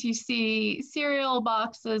instance, you see cereal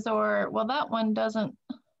boxes well, that one doesn't,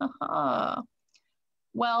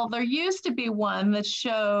 well, there used to be one that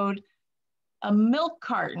showed a milk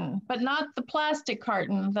carton, but not the plastic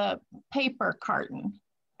carton, the paper carton.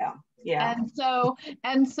 Yeah. Yeah.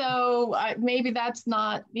 And so maybe that's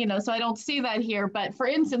not, so I don't see that here. But for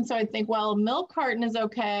instance, so I think, well, a milk carton is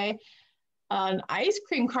okay. An ice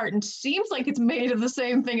cream carton seems like it's made of the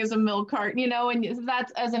same thing as a milk carton, and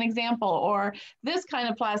that's as an example. Or this kind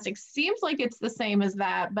of plastic seems like it's the same as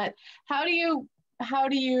that. But how do you,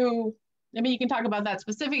 I mean, you can talk about that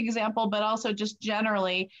specific example, but also just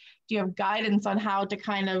generally, do you have guidance on how to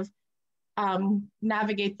kind of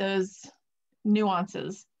navigate those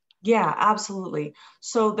nuances? Yeah, absolutely.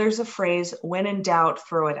 So there's a phrase, when in doubt,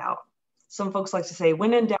 throw it out. Some folks like to say,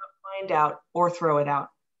 when in doubt, find out, or throw it out.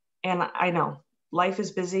 And I know life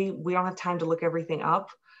is busy. We don't have time to look everything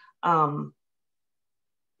up.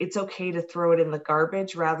 It's okay to throw it in the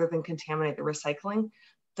garbage rather than contaminate the recycling.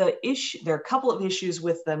 There are a couple of issues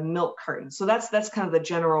with the milk carton. So that's kind of the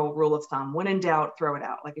general rule of thumb. When in doubt, throw it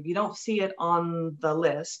out. Like if you don't see it on the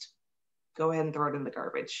list, go ahead and throw it in the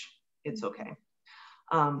garbage. It's okay.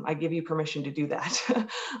 I give you permission to do that.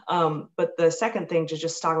 But the second thing, to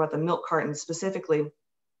just talk about the milk cartons specifically,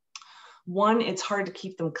 one, it's hard to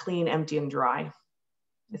keep them clean, empty, and dry.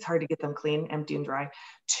 It's hard to get them clean, empty, and dry.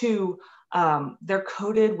 Two, they're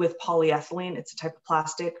coated with polyethylene. It's a type of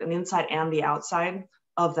plastic on the inside and the outside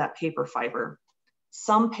of that paper fiber.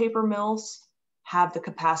 Some paper mills have the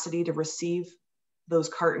capacity to receive those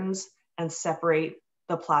cartons and separate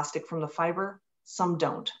the plastic from the fiber. Some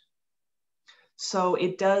don't. So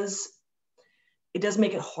it does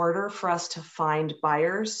make it harder for us to find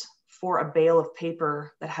buyers for a bale of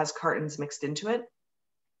paper that has cartons mixed into it.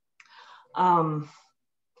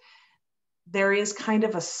 There is kind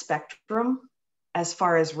of a spectrum as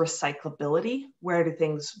far as recyclability. Where do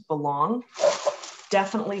things belong?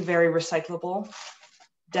 Definitely very recyclable,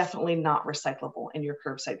 definitely not recyclable in your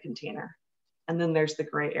curbside container. And then there's the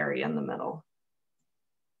gray area in the middle.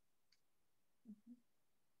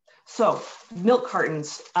 So milk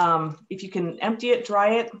cartons, if you can empty it,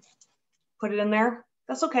 dry it, put it in there,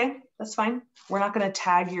 that's okay. That's fine. We're not going to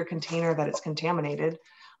tag your container that it's contaminated.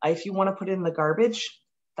 If you want to put it in the garbage,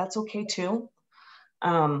 that's okay too.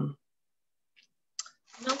 Milk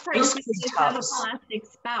cartons have a plastic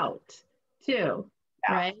spout too,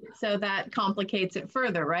 right? So that complicates it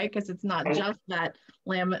further, right? Because it's not just that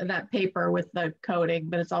paper with the coating,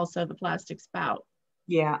 but it's also the plastic spout.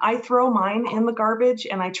 Yeah, I throw mine in the garbage,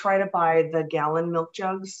 and I try to buy the gallon milk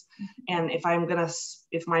jugs. And if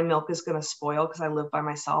my milk is gonna spoil because I live by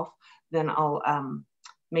myself, then I'll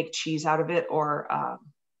make cheese out of it, or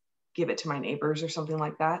give it to my neighbors or something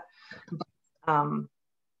like that.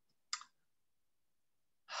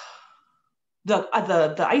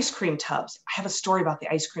 The ice cream tubs. I have a story about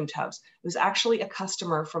the ice cream tubs. It was actually a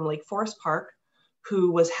customer from Lake Forest Park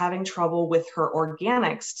who was having trouble with her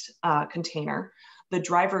organics container. The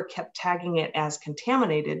driver kept tagging it as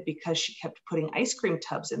contaminated because she kept putting ice cream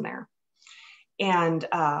tubs in there. And so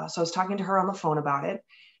I was talking to her on the phone about it.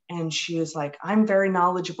 And she was like, I'm very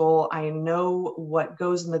knowledgeable. I know what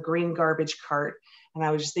goes in the green garbage cart. And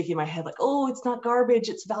I was just thinking in my head, like, oh, it's not garbage,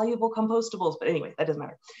 it's valuable compostables. But anyway, that doesn't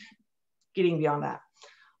matter. Getting beyond that.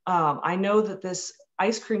 I know that this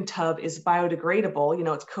ice cream tub is biodegradable. You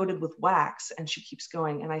know, it's coated with wax. And she keeps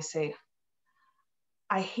going. And I say,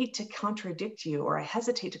 I hate to contradict you, or I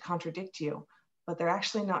hesitate to contradict you, but they're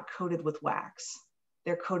actually not coated with wax.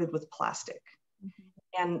 They're coated with plastic.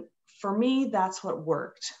 Mm-hmm. And for me, that's what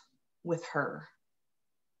worked with her,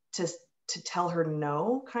 to tell her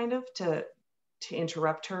no, kind of to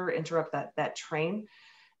interrupt that train.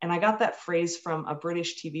 And I got that phrase from a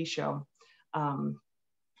British TV show.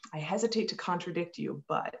 I hesitate to contradict you,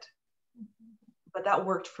 but that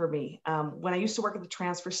worked for me. When I used to work at the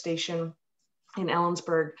transfer station in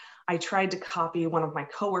Ellensburg, I tried to copy one of my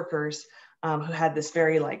coworkers who had this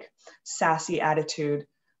very like sassy attitude.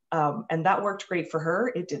 And that worked great for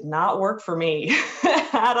her. It did not work for me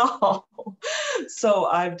at all. So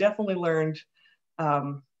I've definitely learned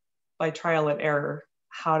by trial and error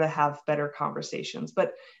how to have better conversations.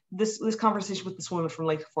 But this conversation with this woman from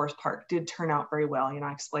Lake Forest Park did turn out very well. You know,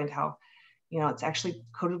 I explained how, you know, it's actually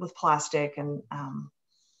coated with plastic, and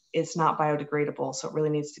it's not biodegradable, so it really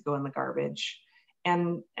needs to go in the garbage.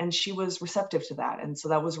 And she was receptive to that. And so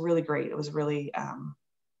that was really great. It was really,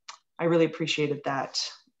 I really appreciated that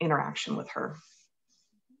interaction with her.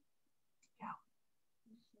 Yeah.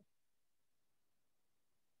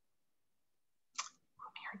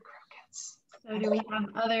 I'm hearing crickets. So do we have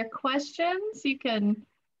other questions? You can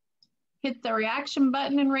hit the reaction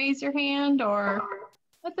button and raise your hand, or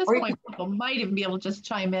at this point, people might even be able to just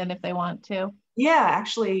chime in if they want to. Yeah,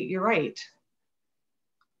 actually, you're right.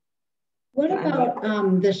 What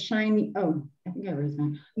about the shiny, oh, I think I raised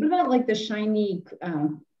mine. What about like the shiny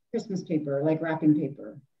Christmas paper, like wrapping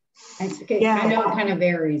paper? Yeah. I know it kind of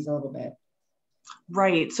varies a little bit.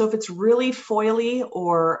 Right, so if it's really foily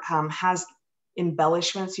or has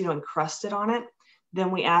embellishments, you know, encrusted on it,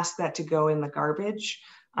 then we ask that to go in the garbage.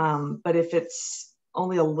 But if it's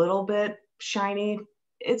only a little bit shiny,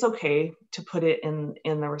 it's okay to put it in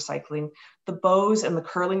the recycling. The bows and the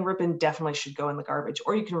curling ribbon definitely should go in the garbage,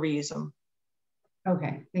 or you can reuse them.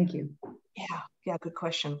 Okay, thank you. Yeah, good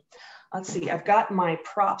question. Let's see, I've got my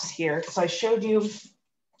props here. So I showed you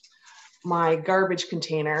my garbage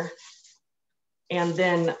container, and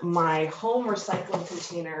then my home recycling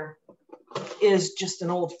container is just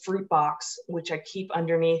an old fruit box, which I keep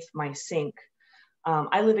underneath my sink.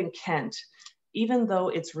 I live in Kent. Even though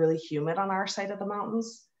it's really humid on our side of the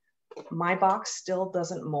mountains, my box still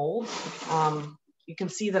doesn't mold. You can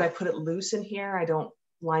see that I put it loose in here. I don't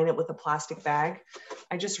line it with a plastic bag.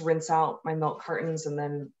 I just rinse out my milk cartons and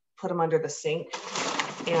then put them under the sink.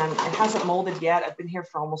 And it hasn't molded yet. I've been here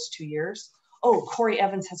for almost 2 years. Oh, Corey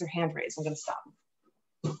Evans has her hand raised. I'm gonna stop.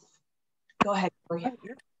 Go ahead, Corey.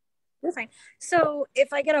 You're fine. So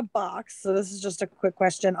if I get a box, so this is just a quick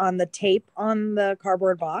question on the tape on the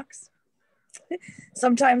cardboard box.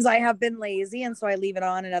 Sometimes I have been lazy and so I leave it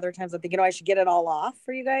on, and other times I think, you know, I should get it all off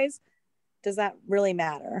for you guys. Does that really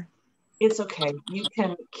matter? It's okay. You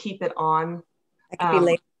can keep it on. I could be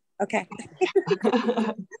late. Okay.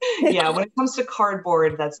 Yeah, when it comes to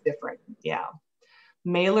cardboard, that's different. Yeah.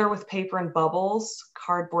 Mailer with paper and bubbles,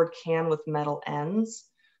 cardboard can with metal ends,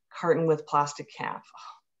 carton with plastic cap.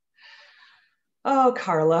 Oh,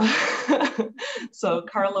 Carla. So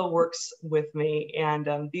Carla works with me,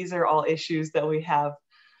 and these are all issues that we have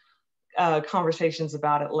conversations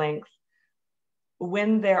about at length.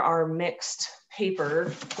 When there are mixed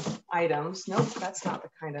paper items, nope, that's not the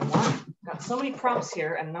kind I want. Got so many props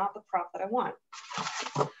here and not the prop that I want.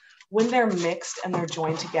 When they're mixed and they're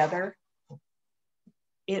joined together,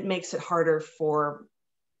 it makes it harder for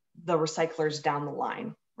the recyclers down the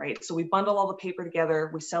line, right? So we bundle all the paper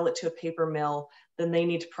together, we sell it to a paper mill, then they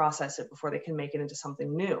need to process it before they can make it into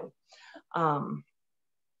something new.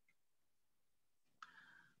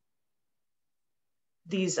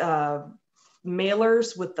 These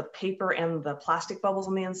mailers with the paper and the plastic bubbles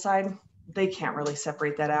on the inside, they can't really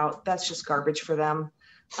separate that out. That's just garbage for them.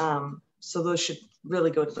 So those should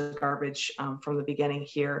really go to the garbage from the beginning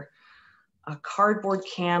here. A cardboard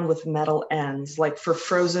can with metal ends, like for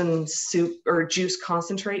frozen soup or juice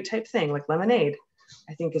concentrate type thing, like lemonade,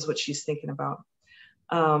 I think is what she's thinking about.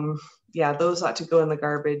 Yeah, those ought to go in the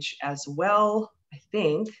garbage as well, I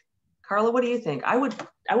think. Carla, what do you think? I would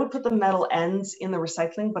put the metal ends in the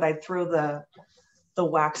recycling, but I'd throw the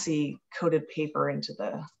waxy coated paper into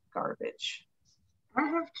the garbage. I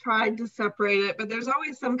have tried to separate it, but there's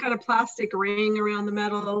always some kind of plastic ring around the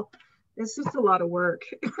metal. It's just a lot of work.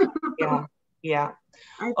 Yeah, yeah.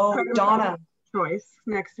 Oh, Donna. Choice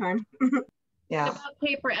next time. Yeah. What about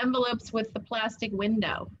paper envelopes with the plastic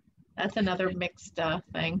window? That's another mixed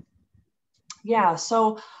thing. Yeah,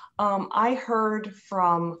 so I heard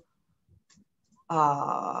from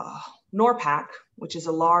Norpac, which is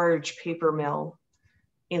a large paper mill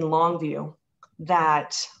in Longview,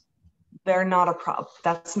 that they're not a problem.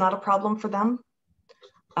 That's not a problem for them,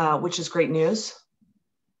 which is great news.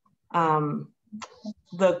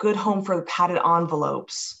 The good home for the padded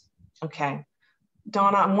envelopes. Okay.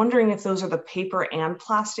 Donna, I'm wondering if those are the paper and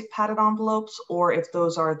plastic padded envelopes, or if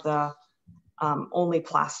those are the only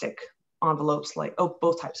plastic envelopes, like, oh,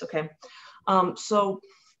 both types, okay. So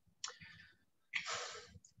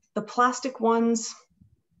the plastic ones,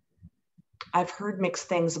 I've heard mixed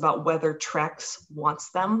things about whether Trex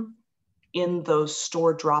wants them in those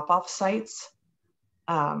store drop-off sites,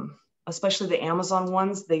 especially the Amazon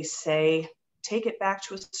ones. They say, take it back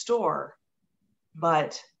to a store.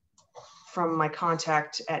 But from my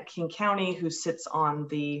contact at King County, who sits on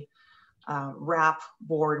the RAP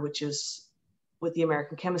board, which is with the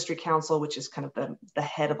American Chemistry Council, which is kind of the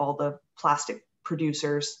head of all the plastic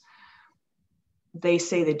producers, they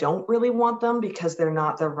say they don't really want them because they're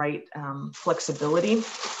not the right flexibility.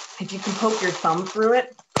 If you can poke your thumb through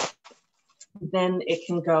it, then it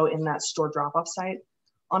can go in that store drop-off site.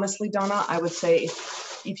 Honestly, Donna, I would say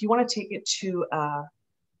if you want to take it to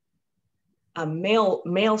a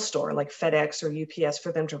mail store like FedEx or UPS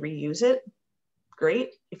for them to reuse it, great.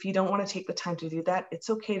 If you don't want to take the time to do that, it's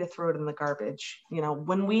okay to throw it in the garbage. You know,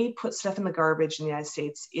 when we put stuff in the garbage in the United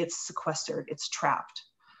States, it's sequestered, it's trapped.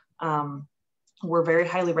 We're very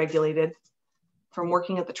highly regulated. From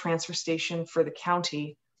working at the transfer station for the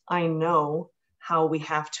county, I know how we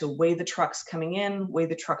have to weigh the trucks coming in, weigh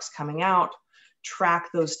the trucks coming out, track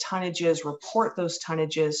those tonnages, report those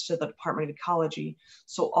tonnages to the Department of Ecology.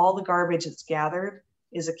 So all the garbage that's gathered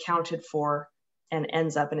is accounted for and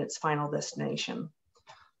ends up in its final destination.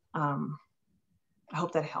 I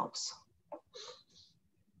hope that helps.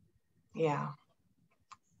 Yeah.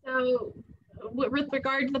 So with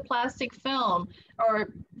regard to the plastic film or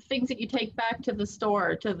things that you take back to the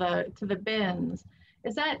store, to the bins,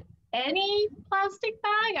 is that any plastic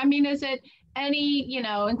bag? I mean, is it any, you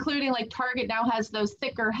know, including like Target now has those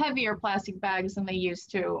thicker, heavier plastic bags than they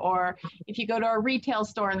used to, or if you go to a retail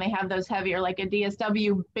store and they have those heavier, like a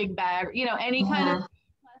DSW big bag, you know, any kind of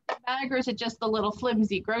plastic bag, or is it just the little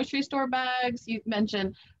flimsy grocery store bags? You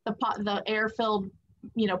mentioned the air-filled,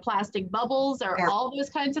 you know, plastic bubbles, or all those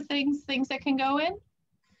kinds of things that can go in?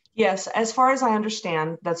 Yes, as far as I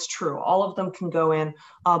understand, that's true. All of them can go in.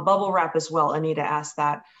 Bubble wrap as well. Anita asked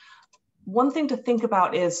that. One thing to think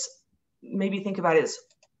about is,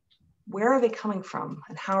 where are they coming from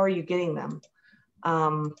and how are you getting them?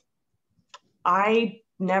 I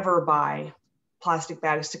never buy plastic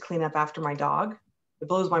bags to clean up after my dog. It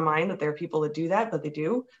blows my mind that there are people that do that, but they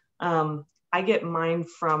do. I get mine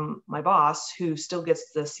from my boss, who still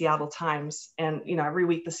gets the Seattle Times, and you know, every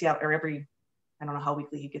week I don't know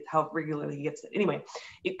how regularly he gets it. Anyway,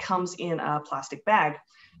 it comes in a plastic bag.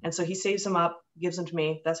 And so he saves them up, gives them to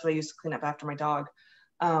me. That's what I use to clean up after my dog.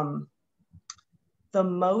 The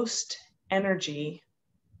most energy,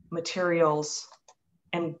 materials,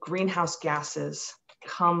 and greenhouse gases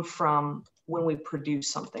come from when we produce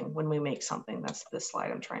something, when we make something. That's this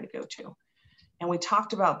slide I'm trying to go to. And we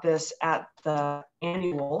talked about this at the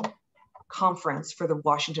annual conference for the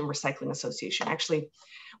Washington Recycling Association. Actually,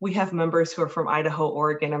 we have members who are from Idaho,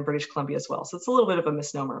 Oregon, and British Columbia as well. So it's a little bit of a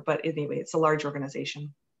misnomer, but anyway, it's a large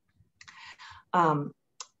organization.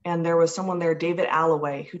 And there was someone there, David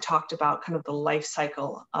Alloway, who talked about kind of the life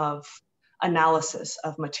cycle of analysis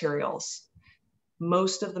of materials.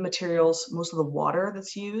 Most of the materials, most of the water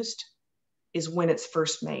that's used is when it's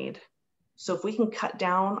first made. So if we can cut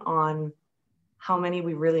down on how many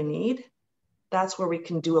we really need, that's where we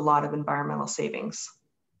can do a lot of environmental savings.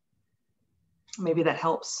 Maybe that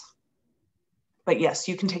helps. But yes,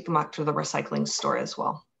 you can take them out to the recycling store as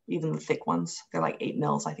well. Even the thick ones. They're like 8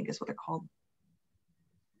 mils, I think is what they're called.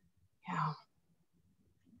 Yeah.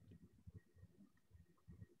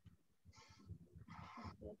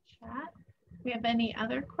 Chat. Do we have any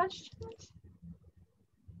other questions?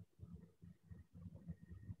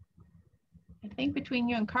 I think between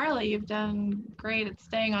you and Carla, you've done great at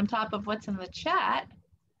staying on top of what's in the chat.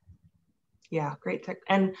 Yeah, great.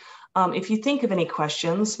 And if you think of any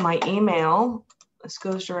questions, my email, this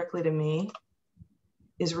goes directly to me,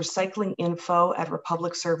 is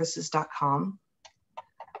recyclinginfo@republicservices.com.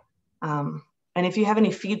 And if you have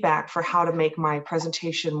any feedback for how to make my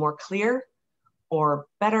presentation more clear or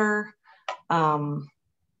better,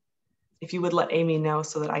 if you would let Amy know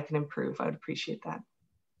so that I can improve, I would appreciate that.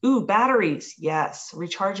 Ooh, batteries, yes,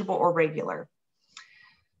 rechargeable or regular.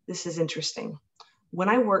 This is interesting. When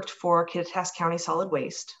I worked for Kittitas County Solid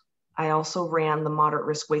Waste, I also ran the moderate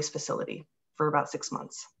risk waste facility for about 6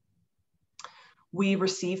 months. We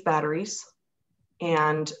receive batteries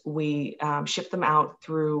and we ship them out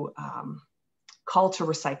through Call to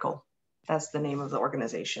Recycle. That's the name of the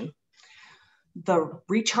organization. The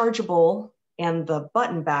rechargeable and the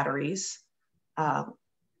button batteries,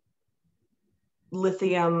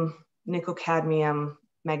 lithium, nickel, cadmium,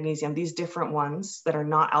 magnesium, these different ones that are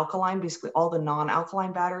not alkaline, basically all the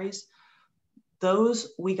non-alkaline batteries,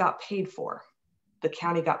 those we got paid for. The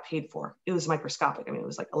county got paid for. It was microscopic. I mean, it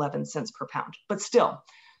was like 11 cents per pound, but still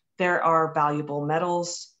there are valuable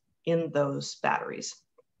metals in those batteries.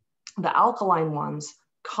 The alkaline ones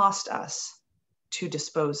cost us to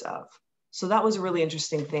dispose of. So that was a really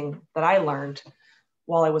interesting thing that I learned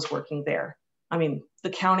while I was working there. I mean, the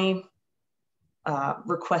county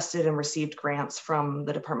requested and received grants from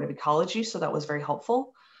the Department of Ecology, so that was very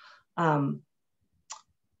helpful.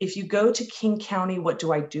 If you go to King County, what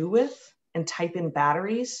do I do with, and type in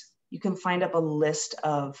batteries, you can find up a list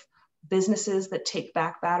of businesses that take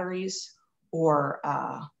back batteries or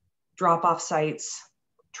drop-off sites,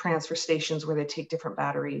 transfer stations where they take different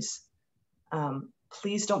batteries.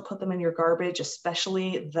 Please don't put them in your garbage,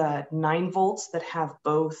 especially the 9 volts that have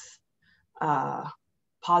both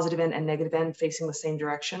positive end and negative end facing the same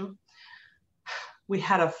direction. We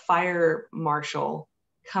had a fire marshal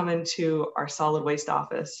come into our solid waste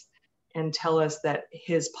office and tell us that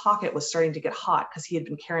his pocket was starting to get hot because he had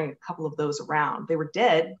been carrying a couple of those around. They were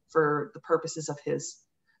dead for the purposes of his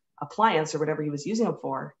appliance or whatever he was using them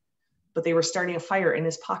for, but they were starting a fire in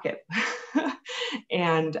his pocket.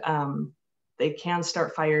 And they can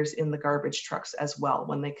start fires in the garbage trucks as well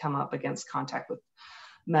when they come up against contact with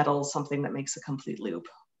metal, something that makes a complete loop.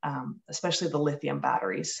 Especially the lithium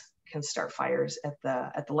batteries can start fires at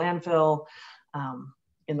the landfill,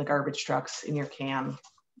 in the garbage trucks, in your can.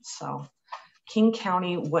 So King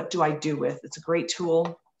County, what do I do with? It's a great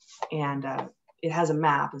tool, and it has a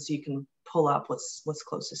map, and so you can pull up what's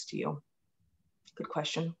closest to you. Good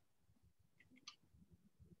question.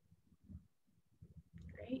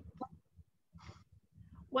 Great.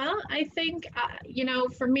 Well, I think, you know,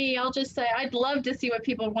 for me, I'll just say I'd love to see what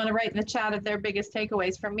people want to write in the chat of their biggest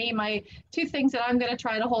takeaways. For me, my 2 things that I'm going to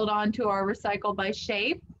try to hold on to are recycle by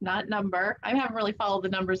shape, not number. I haven't really followed the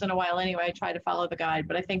numbers in a while anyway. I try to follow the guide,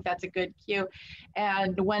 but I think that's a good cue.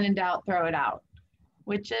 And when in doubt, throw it out,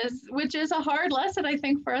 which is a hard lesson, I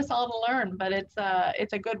think, for us all to learn, but it's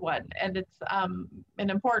a good one, and it's an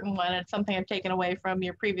important one. It's something I've taken away from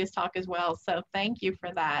your previous talk as well. So thank you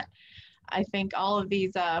for that. I think all of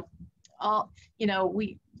these, you know,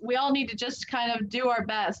 we all need to just kind of do our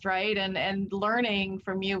best, right? And learning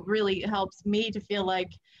from you really helps me to feel like,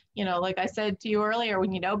 you know, like I said to you earlier,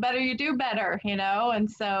 when you know better, you do better, you know? And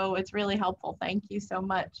so it's really helpful. Thank you so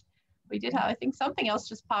much. We did have, I think something else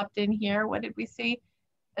just popped in here. What did we see?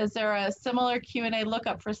 Is there a similar Q&A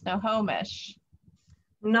lookup for Snohomish?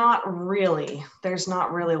 Not really. There's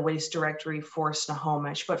not really a waste directory for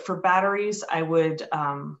Snohomish, but for batteries, I would,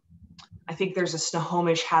 I think there's a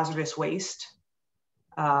Snohomish hazardous waste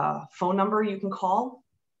phone number you can call.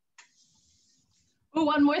 Oh,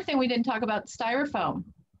 one more thing we didn't talk about, styrofoam.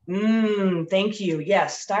 Thank you.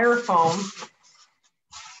 Yes, styrofoam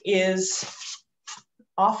is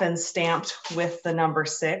often stamped with the number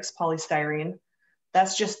 6, polystyrene.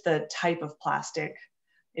 That's just the type of plastic.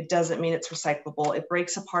 It doesn't mean it's recyclable. It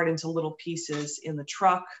breaks apart into little pieces in the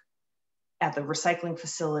truck, at the recycling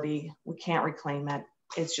facility. We can't reclaim it.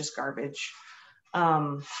 It's just garbage.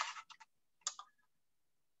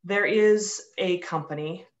 There is a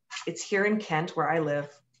company, it's here in Kent where I live,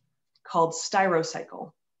 called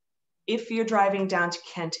Styrocycle. if you're driving down to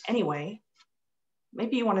Kent anyway,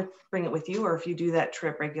 maybe you want to bring it with you, or if you do that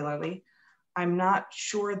trip regularly, I'm not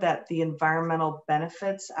sure that the environmental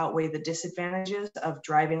benefits outweigh the disadvantages of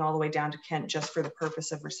driving all the way down to Kent just for the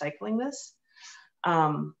purpose of recycling this.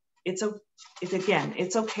 It's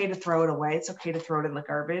okay to throw it away. It's okay to throw it in the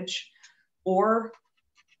garbage, or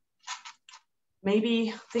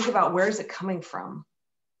maybe think about, where is it coming from?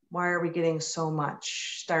 Why are we getting so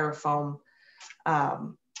much styrofoam?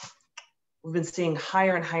 We've been seeing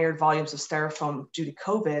higher and higher volumes of styrofoam due to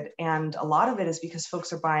COVID. And a lot of it is because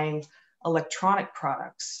folks are buying electronic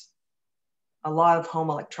products, a lot of home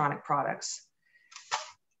electronic products.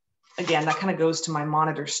 Again, that kind of goes to my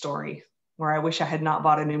monitor story, where I wish I had not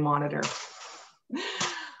bought a new monitor.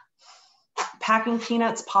 Packing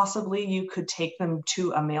peanuts, possibly you could take them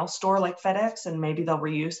to a mail store like FedEx and maybe they'll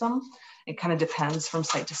reuse them. It kind of depends from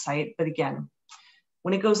site to site. But again,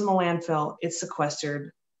 when it goes in the landfill, it's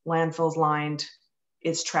sequestered, landfill's lined,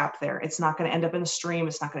 it's trapped there. It's not going to end up in the stream.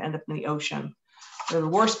 It's not going to end up in the ocean. The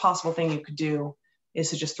worst possible thing you could do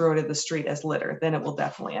is to just throw it in the street as litter. Then it will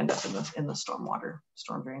definitely end up in the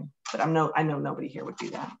storm drain. But I know nobody here would do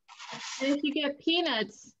that. And if you get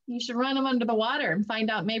peanuts, you should run them under the water and find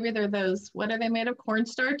out, maybe they're those, what are they made of,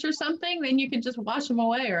 cornstarch or something? Then you can just wash them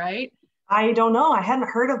away, right? I don't know. I hadn't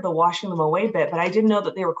heard of the washing them away bit, but I did know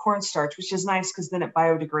that they were cornstarch, which is nice because then it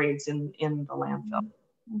biodegrades in the landfill.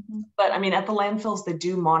 Mm-hmm. But I mean, at the landfills, they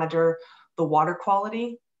do monitor the water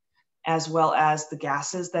quality as well as the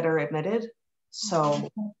gases that are emitted. So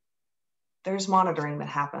there's monitoring that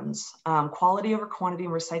happens. Quality over quantity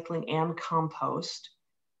in recycling and compost.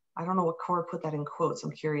 I don't know what Cora put that in quotes.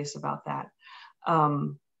 I'm curious about that. I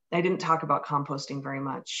didn't talk about composting very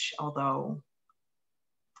much, although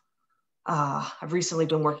I've recently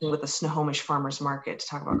been working with the Snohomish Farmers Market to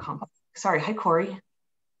talk about compost. Sorry, hi, Corey.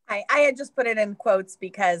 I had just put it in quotes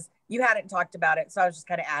because you hadn't talked about it. So I was just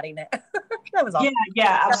kind of adding it. That was all.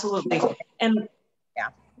 Yeah, absolutely. And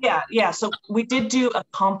yeah. So we did do a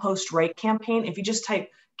compost right campaign. If you just type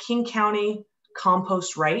King County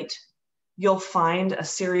compost right, you'll find a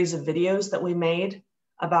series of videos that we made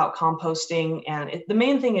about composting. And the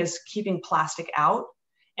main thing is keeping plastic out.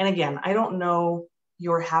 And again, I don't know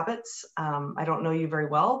your habits. I don't know you very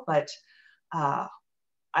well, but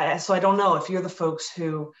so I don't know if you're the folks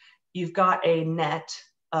who you've got a net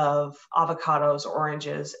of avocados or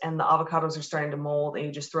oranges and the avocados are starting to mold and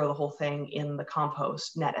you just throw the whole thing in the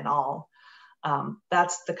compost, net and all.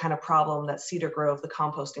 That's the kind of problem that Cedar Grove, the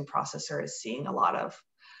composting processor, is seeing a lot of.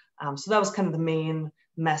 So that was kind of the main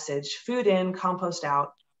message: food in, compost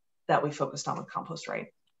out, that we focused on with Compost Right.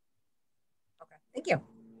 Okay, thank you.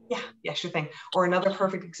 Yeah, sure thing. Or another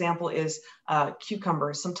perfect example is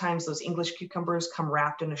cucumbers. Sometimes those English cucumbers come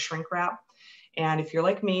wrapped in a shrink wrap. And if you're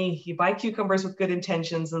like me, you buy cucumbers with good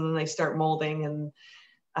intentions and then they start molding and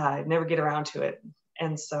never get around to it.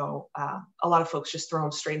 And so a lot of folks just throw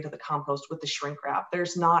them straight into the compost with the shrink wrap.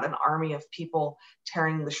 There's not an army of people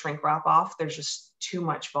tearing the shrink wrap off. There's just too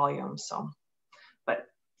much volume. So, but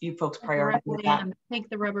you folks prioritize that. Take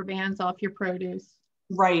the rubber bands off your produce.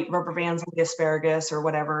 Right, rubber bands on the asparagus or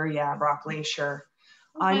whatever. Yeah, broccoli, sure.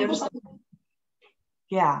 Waste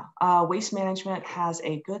management has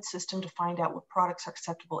a good system to find out what products are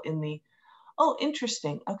acceptable in the, oh,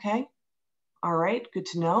 interesting, okay. All right, good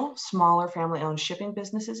to know. Smaller family-owned shipping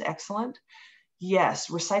businesses, excellent. Yes,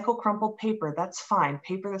 recycle crumpled paper, that's fine.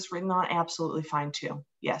 Paper that's written on, absolutely fine too.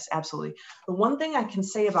 Yes, absolutely. The one thing I can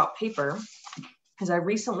say about paper is I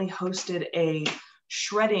recently hosted a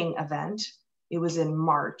shredding event. It was in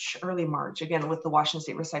March, early March, again, with the Washington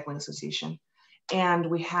State Recycling Association. And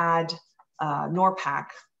we had Norpac,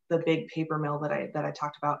 the big paper mill that I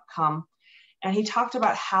talked about, come. And he talked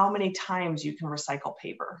about how many times you can recycle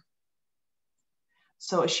paper.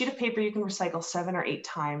 So a sheet of paper you can recycle 7 or 8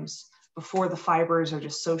 times before the fibers are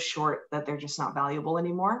just so short that they're just not valuable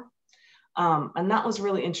anymore. And that was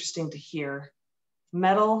really interesting to hear.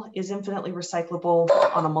 Metal is infinitely recyclable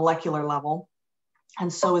on a molecular level,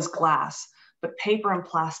 and so is glass. But paper and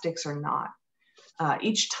plastics are not.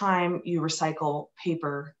 Each time you recycle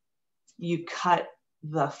paper, you cut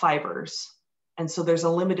the fibers. And so there's a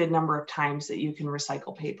limited number of times that you can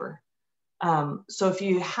recycle paper. So if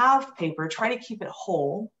you have paper, try to keep it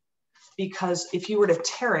whole, because if you were to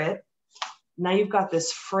tear it, now you've got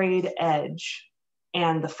this frayed edge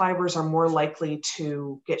and the fibers are more likely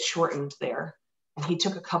to get shortened there. And he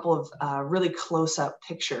took a couple of really close-up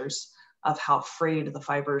pictures of how frayed the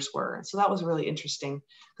fibers were. And so that was really interesting,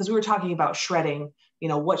 because we were talking about shredding,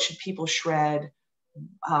 what should people shred,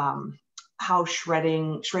 how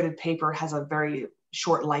shredded paper has a very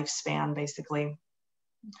short lifespan, basically.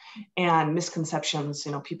 and misconceptions,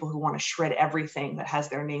 you know, people who want to shred everything that has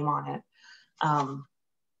their name on it.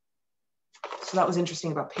 So that was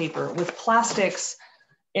interesting about paper. With plastics,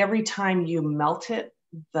 every time you melt it,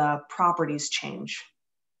 the properties change.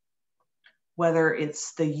 Whether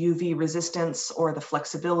it's the UV resistance or the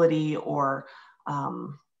flexibility or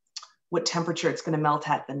what temperature it's going to melt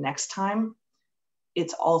at the next time,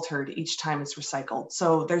 it's altered each time it's recycled.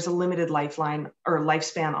 So there's a limited lifeline or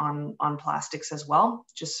lifespan on plastics as well,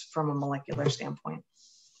 just from a molecular standpoint.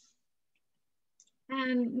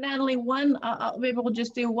 And Natalie, maybe we'll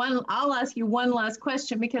just do one, I'll ask you one last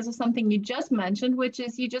question because of something you just mentioned, which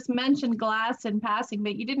is you just mentioned glass in passing,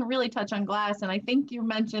 but you didn't really touch on glass. And I think you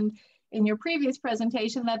mentioned in your previous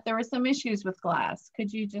presentation that there were some issues with glass.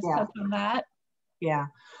 Could you just touch on that? Yeah.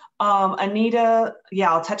 Anita,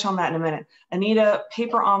 yeah, I'll touch on that in a minute. Anita,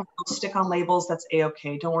 paper envelopes, stick on labels, that's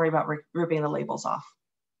A-okay. Don't worry about ripping the labels off.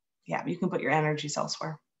 Yeah, you can put your energies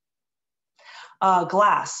elsewhere.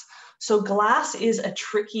 Glass. So glass is a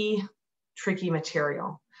tricky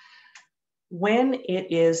material. When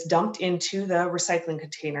it is dumped into the recycling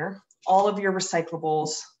container, all of your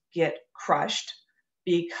recyclables get crushed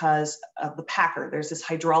because of the packer. There's this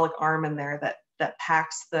hydraulic arm in there that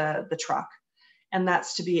packs the truck. And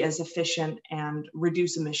that's to be as efficient and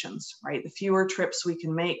reduce emissions, right? The fewer trips we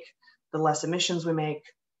can make, the less emissions we make,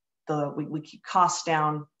 we keep costs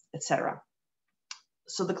down, etc.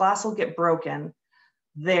 So the glass will get broken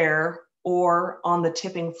there or on the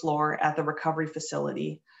tipping floor at the recovery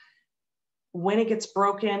facility. When it gets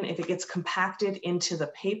broken, if it gets compacted into the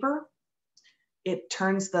paper, it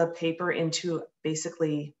turns the paper into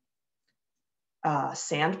basically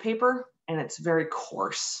sandpaper, and it's very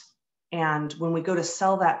coarse. And when we go to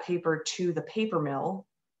sell that paper to the paper mill,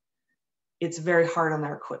 it's very hard on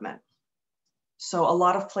their equipment. So a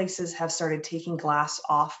lot of places have started taking glass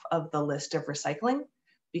off of the list of recycling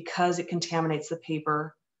because it contaminates the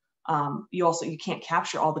paper. You can't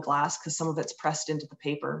capture all the glass because some of it's pressed into the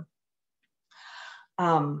paper.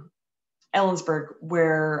 Ellensburg,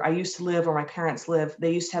 where I used to live, where my parents live,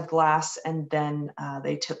 they used to have glass, and then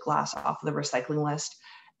they took glass off of the recycling list.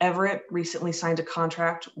 Everett recently signed a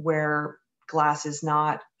contract where glass is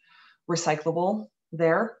not recyclable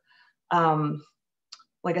there.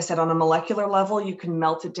 Like I said, on a molecular level, you can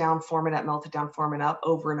melt it down, form it up, melt it down, form it up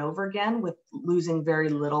over and over again with losing very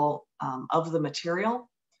little of the material.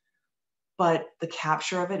 But the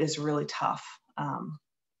capture of it is really tough.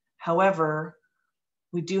 However,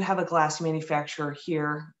 we do have a glass manufacturer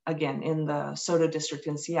here, again, in the Soto district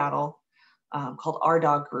in Seattle, called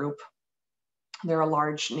RDOG Group. They're a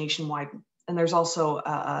large nationwide, and there's also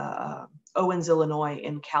Owens, Illinois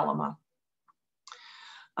in Kalama.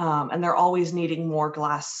 And they're always needing more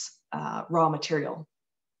glass raw material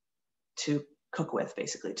to cook with,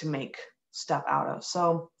 basically, to make stuff out of.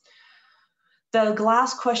 So the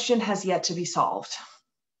glass question has yet to be solved.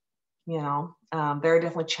 You know, there are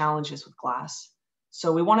definitely challenges with glass.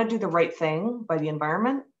 So we want to do the right thing by the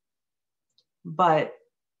environment, but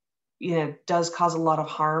you know, it does cause a lot of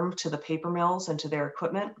harm to the paper mills and to their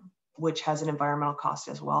equipment, which has an environmental cost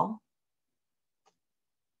as well.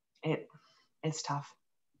 It's tough.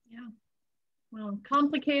 Yeah. Well,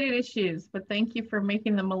 complicated issues, but thank you for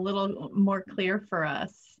making them a little more clear for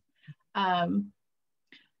us.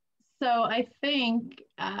 So I think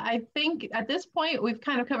at this point, we've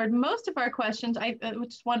kind of covered most of our questions,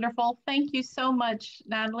 which is wonderful. Thank you so much,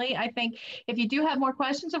 Natalie. I think if you do have more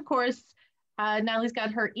questions, of course, Natalie's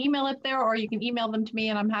got her email up there, or you can email them to me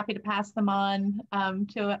and I'm happy to pass them on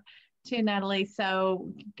to Natalie.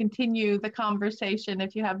 So continue the conversation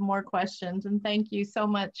if you have more questions. And thank you so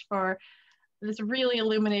much for this really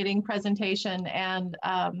illuminating presentation. And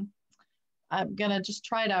I'm gonna just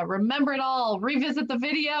try to remember it all, revisit the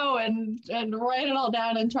video and write it all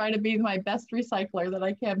down and try to be my best recycler that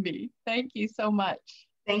I can be. Thank you so much.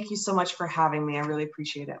 Thank you so much for having me. I really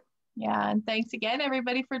appreciate it. Yeah, and thanks again,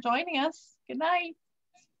 everybody, for joining us. Good night.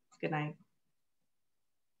 Good night.